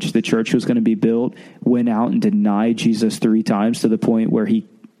rock on which the church was going to be built, went out and denied Jesus 3 times, to the point where he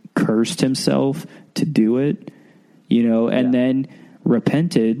cursed himself to do it, and then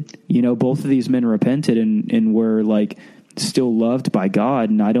repented. Both of these men repented and were still loved by God.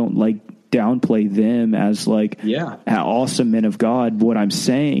 And I don't downplay them as awesome men of God. What I'm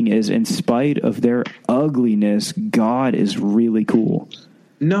saying is, in spite of their ugliness, God is really cool.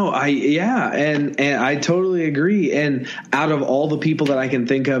 No, and I totally agree. And out of all the people that I can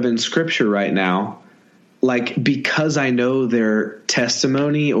think of in Scripture right now, because I know their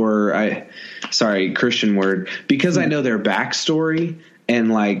testimony, Christian word, because I know their backstory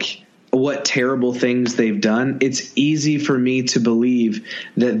and what terrible things they've done, it's easy for me to believe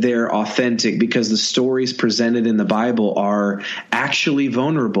that they're authentic, because the stories presented in the Bible are actually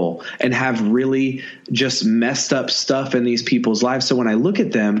vulnerable and have really just messed up stuff in these people's lives. So when I look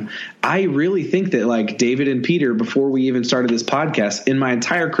at them, I really think that David and Peter, before we even started this podcast, in my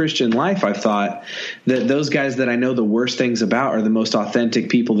entire Christian life, I've thought that those guys that I know the worst things about are the most authentic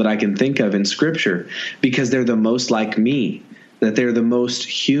people that I can think of in Scripture, because they're the most like me, that they're the most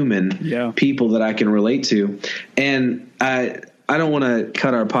human people that I can relate to. And I don't want to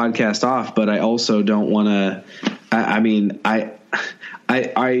cut our podcast off, but I also don't want to, I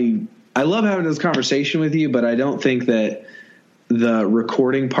love having this conversation with you, but I don't think that the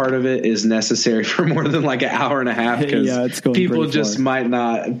recording part of it is necessary for more than an hour and a half, because people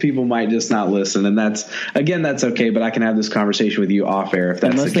might just not listen. And that's okay, but I can have this conversation with you off air if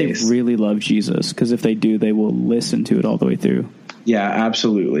that's unless the case. They really love Jesus, because if they do, they will listen to it all the way through. Yeah,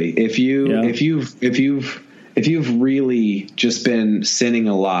 absolutely. If you've really just been sinning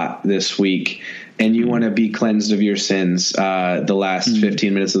a lot this week and you want to be cleansed of your sins, the last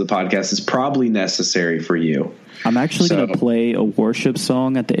 15 minutes of the podcast is probably necessary for you. I'm actually going to play a worship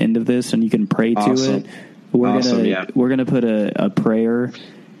song at the end of this, and you can pray to it. We're going to put a prayer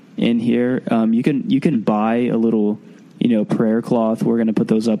in here, you can buy a little, prayer cloth. We're going to put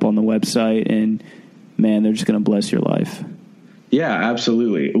those up on the website, and man, they're just going to bless your life. Yeah,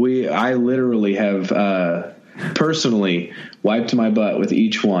 absolutely. I literally have personally wiped my butt with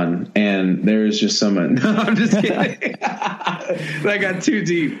each one, and there's just some. No, I'm just kidding. That got too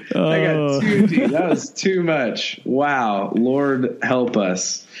deep. That was too much. Wow, Lord help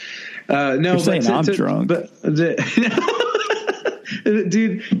us. No, you're saying I'm drunk.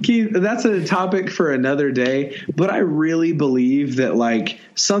 Dude, Keith, that's a topic for another day, but I really believe that like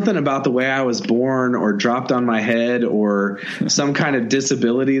something about the way I was born or dropped on my head or some kind of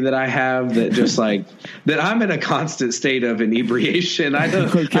disability that I have that just like that I'm in a constant state of inebriation. I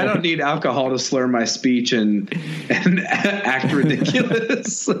don't need alcohol to slur my speech and act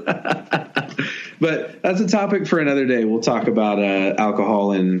ridiculous. But that's a topic for another day. We'll talk about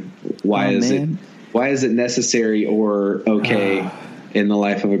alcohol and why is it necessary or okay in the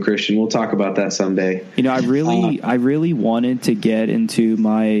life of a Christian. We'll talk about that someday. I really wanted to get into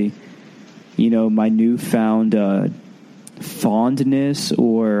my newfound fondness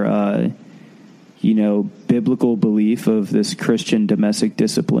or biblical belief of this Christian domestic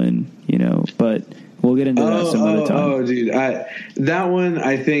discipline, but we'll get into that some other time. Oh, dude, that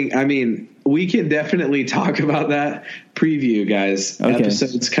one, we can definitely talk about that. Preview, guys. Okay.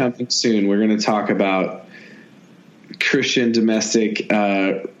 Episode's coming soon. We're going to talk about Christian domestic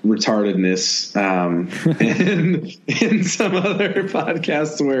retardedness and some other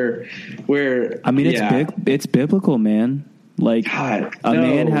podcasts where it's biblical, man. Like a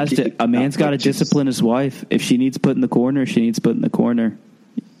man's got to discipline his wife. If she needs put in the corner, she needs put in the corner.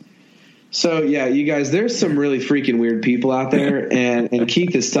 So, yeah, you guys, there's some really freaking weird people out there, and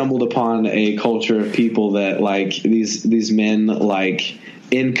Keith has stumbled upon a culture of people that, like, these men, like,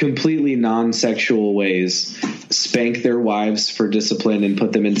 in completely non-sexual ways, spank their wives for discipline and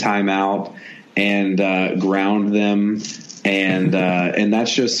put them in timeout and ground them, and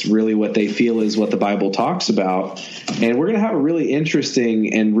that's just really what they feel is what the Bible talks about. And we're going to have a really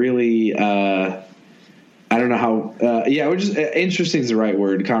interesting and really I don't know how. We're just interesting is the right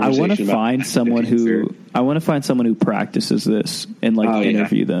word. Conversation. I want to find someone who practices this and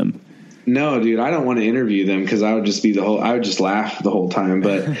interview them. No, dude, I don't want to interview them because I would just laugh the whole time.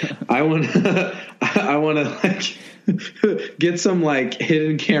 But I want to get some like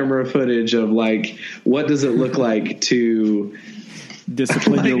hidden camera footage of like what does it look like to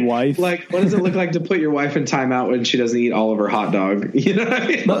discipline your wife? Like, what does it look like to put your wife in timeout when she doesn't eat all of her hot dog? You know what I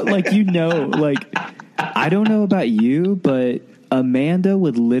mean? But I don't know about you, but Amanda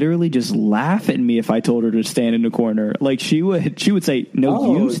would literally just laugh at me if I told her to stand in the corner. Like she would say,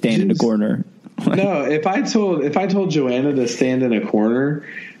 "No, you stand in the corner." No, if I told Joanna to stand in a corner,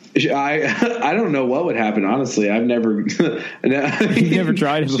 I don't know what would happen. Honestly, I've never. You've never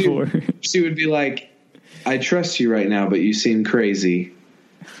tried it before. She would be like, "I trust you right now, but you seem crazy."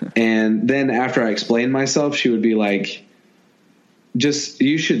 And then after I explained myself, she would be like,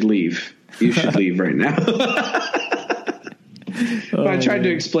 you should leave. You should leave right now." I tried to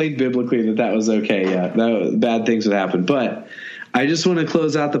explain biblically that was okay. Yeah, bad things would happen. But I just want to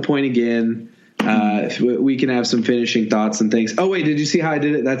close out the point again. We can have some finishing thoughts and things. Oh, wait, did you see how I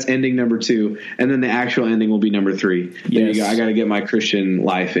did it? That's ending number 2. And then the actual ending will be number 3. There you go. I got to get my Christian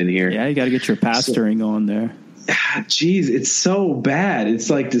life in here. Yeah, you got to get your pastoring on there. Jeez, it's so bad. It's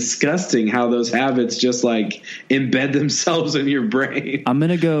like disgusting how those habits just like embed themselves in your brain. I'm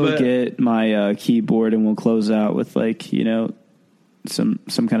gonna go get my keyboard and we'll close out with some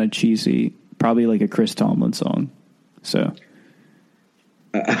kind of cheesy, probably like a Chris Tomlin song. So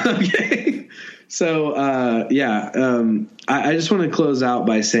okay, so I just want to close out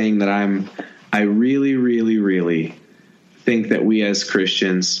by saying that I really, really, really think that we as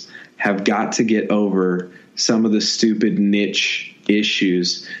Christians have got to get over some of the stupid niche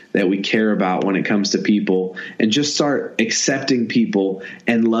issues that we care about when it comes to people and just start accepting people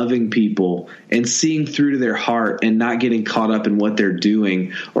and loving people and seeing through to their heart and not getting caught up in what they're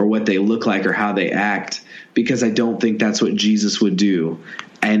doing or what they look like or how they act, because I don't think that's what Jesus would do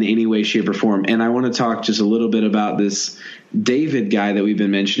in any way, shape, or form. And I want to talk just a little bit about this David guy that we've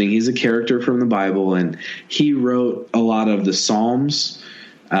been mentioning. He's a character from the Bible, and he wrote a lot of the Psalms,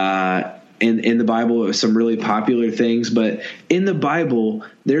 in the Bible, some really popular things. But in the Bible,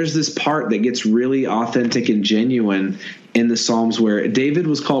 there's this part that gets really authentic and genuine in the Psalms where David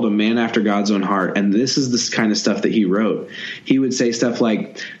was called a man after God's own heart. And this is this kind of stuff that he wrote. He would say stuff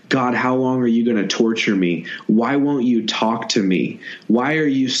like, God, how long are you going to torture me? Why won't you talk to me? Why are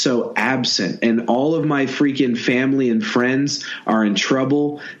you so absent? And all of my freaking family and friends are in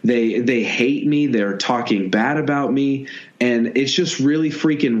trouble. They hate me. They're talking bad about me. And it's just really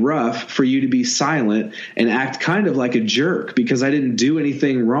freaking rough for you to be silent and act kind of like a jerk because I didn't do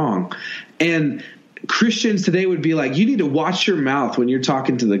anything wrong. And Christians today would be like, you need to watch your mouth when you're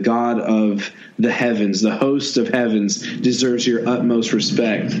talking to the God of the heavens. The host of heavens deserves your utmost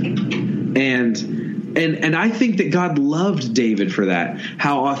respect. And I think that God loved David for that,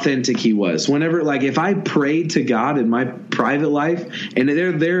 how authentic he was. Whenever, like, if I prayed to God in my private life and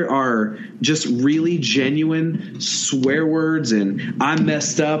there are just really genuine swear words and I'm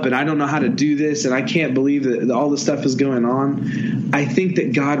messed up and I don't know how to do this and I can't believe that all this stuff is going on, I think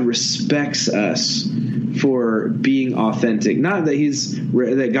that God respects us for being authentic. Not that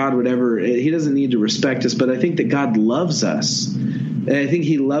that God would ever, he doesn't need to respect us, but I think that God loves us. And I think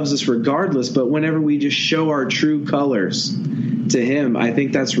he loves us regardless, but whenever we just show our true colors to him, I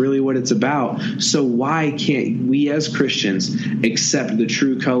think that's really what it's about. So why can't we as Christians accept the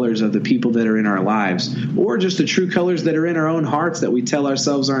true colors of the people that are in our lives, or just the true colors that are in our own hearts that we tell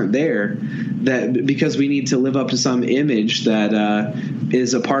ourselves aren't there, that because we need to live up to some image that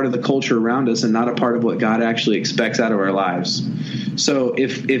is a part of the culture around us and not a part of what God actually expects out of our lives. So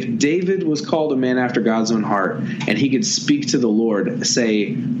if David was called a man after God's own heart and he could speak to the Lord,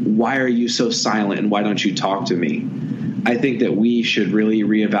 say, why are you so silent and why don't you talk to me? I think that we should really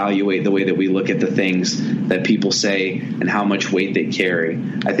reevaluate the way that we look at the things that people say and how much weight they carry.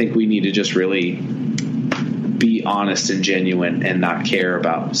 I think we need to just really be honest and genuine and not care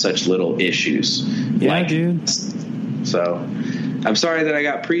about such little issues. Yeah, dude. So I'm sorry that I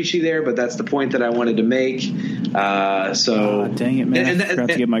got preachy there, but that's the point that I wanted to make. Dang it, man! I forgot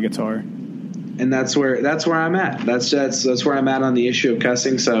to get my guitar. And that's where I'm at. That's where I'm at on the issue of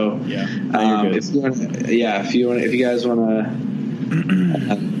cussing. So yeah, if you guys want to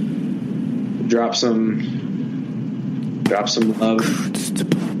drop some love,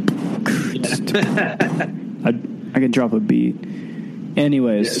 I can drop a beat.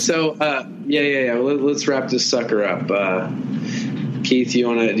 Anyways, so let's wrap this sucker up. Keith, do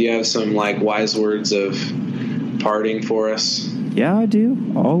you have some like wise words of parting for us? Yeah, I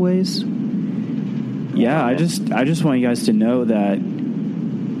do. Always. Yeah, I just want you guys to know that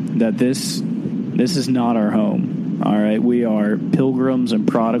this is not our home. All right, we are pilgrims and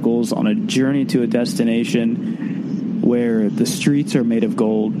prodigals on a journey to a destination where the streets are made of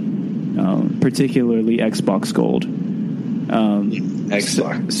gold, particularly Xbox gold.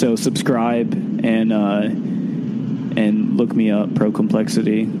 Xbox. So subscribe and look me up, Pro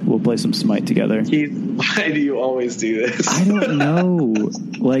Complexity. We'll play some Smite together. Keith, why do you always do this? I don't know.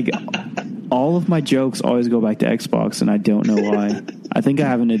 Like, all of my jokes always go back to Xbox, and I don't know why. I think I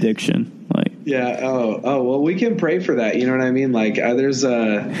have an addiction. Like, yeah. Oh. Well, we can pray for that. You know what I mean? Like, I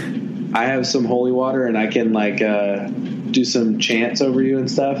have some holy water, and I can like do some chants over you and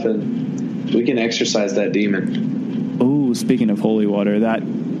stuff, and we can exorcise that demon. Oh, speaking of holy water, that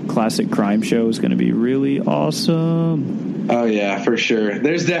classic crime show is going to be really awesome. Oh yeah, for sure.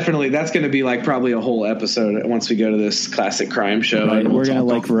 That's going to be like probably a whole episode once we go to this classic crime show. Right, we're going to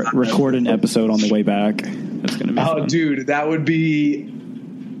like record an episode on the way back. That's going to be fun. Dude, that would be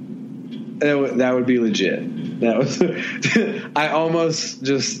legit. That was I almost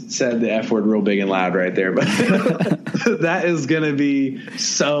just said the F word real big and loud right there, but that is going to be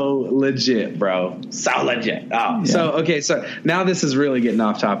so legit, bro. So legit. Oh, yeah. So now this is really getting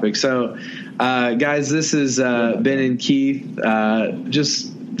off topic. So, guys, this is Ben and Keith,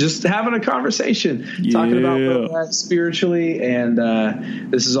 just having a conversation, talking about where we're at spiritually,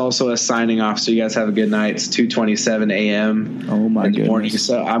 and this is also us signing off. So you guys have a good night. It's 2:27 a.m. Oh my goodness. Morning.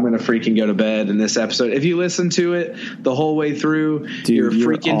 So I'm gonna freaking go to bed in this episode. If you listen to it the whole way through, dude, you're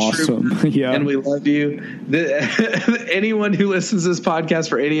freaking awesome. Yeah, and we love you. Anyone who listens to this podcast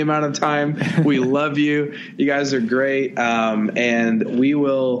for any amount of time, we love you. You guys are great, and we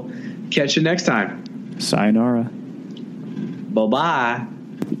will catch you next time. Sayonara. Bye-bye.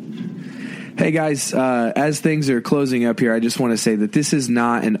 Hey guys, as things are closing up here, I just want to say that this is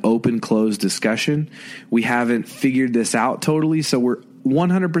not an open closed discussion. We haven't figured this out totally, so we're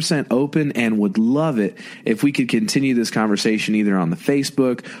 100% open and would love it if we could continue this conversation either on the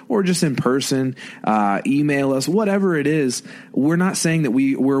Facebook or just in person, email us, whatever it is. We're not saying that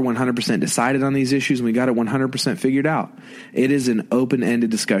we're 100% decided on these issues and we got it 100% figured out. It is an open-ended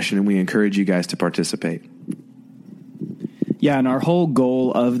discussion and we encourage you guys to participate. Yeah, and our whole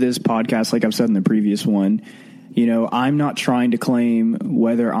goal of this podcast, like I've said in the previous one, You know, I'm not trying to claim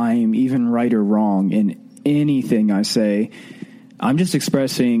whether I'm even right or wrong in anything I say. I'm just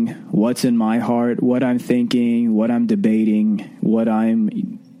expressing what's in my heart, what I'm thinking, what I'm debating, what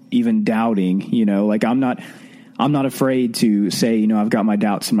I'm even doubting. You know, like I'm not afraid to say, you know, I've got my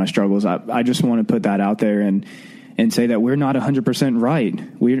doubts and my struggles. I just want to put that out there and say that we're not 100% right.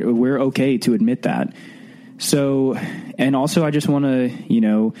 We're okay to admit that. So, and also I just want to, you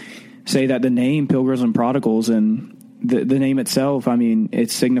know, say that the name Pilgrims and Prodigals and the name itself, I mean,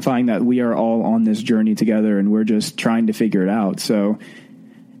 it's signifying that we are all on this journey together and we're just trying to figure it out. So,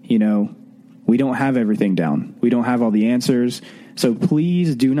 you know, we don't have everything down. We don't have all the answers. So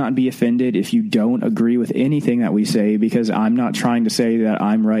please do not be offended if you don't agree with anything that we say, because I'm not trying to say that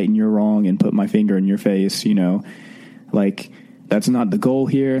I'm right and you're wrong and put my finger in your face, you know, like that's not the goal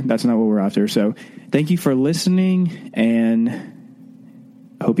here. That's not what we're after. So thank you for listening and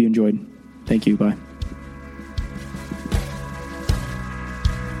I hope you enjoyed. Thank you. Bye.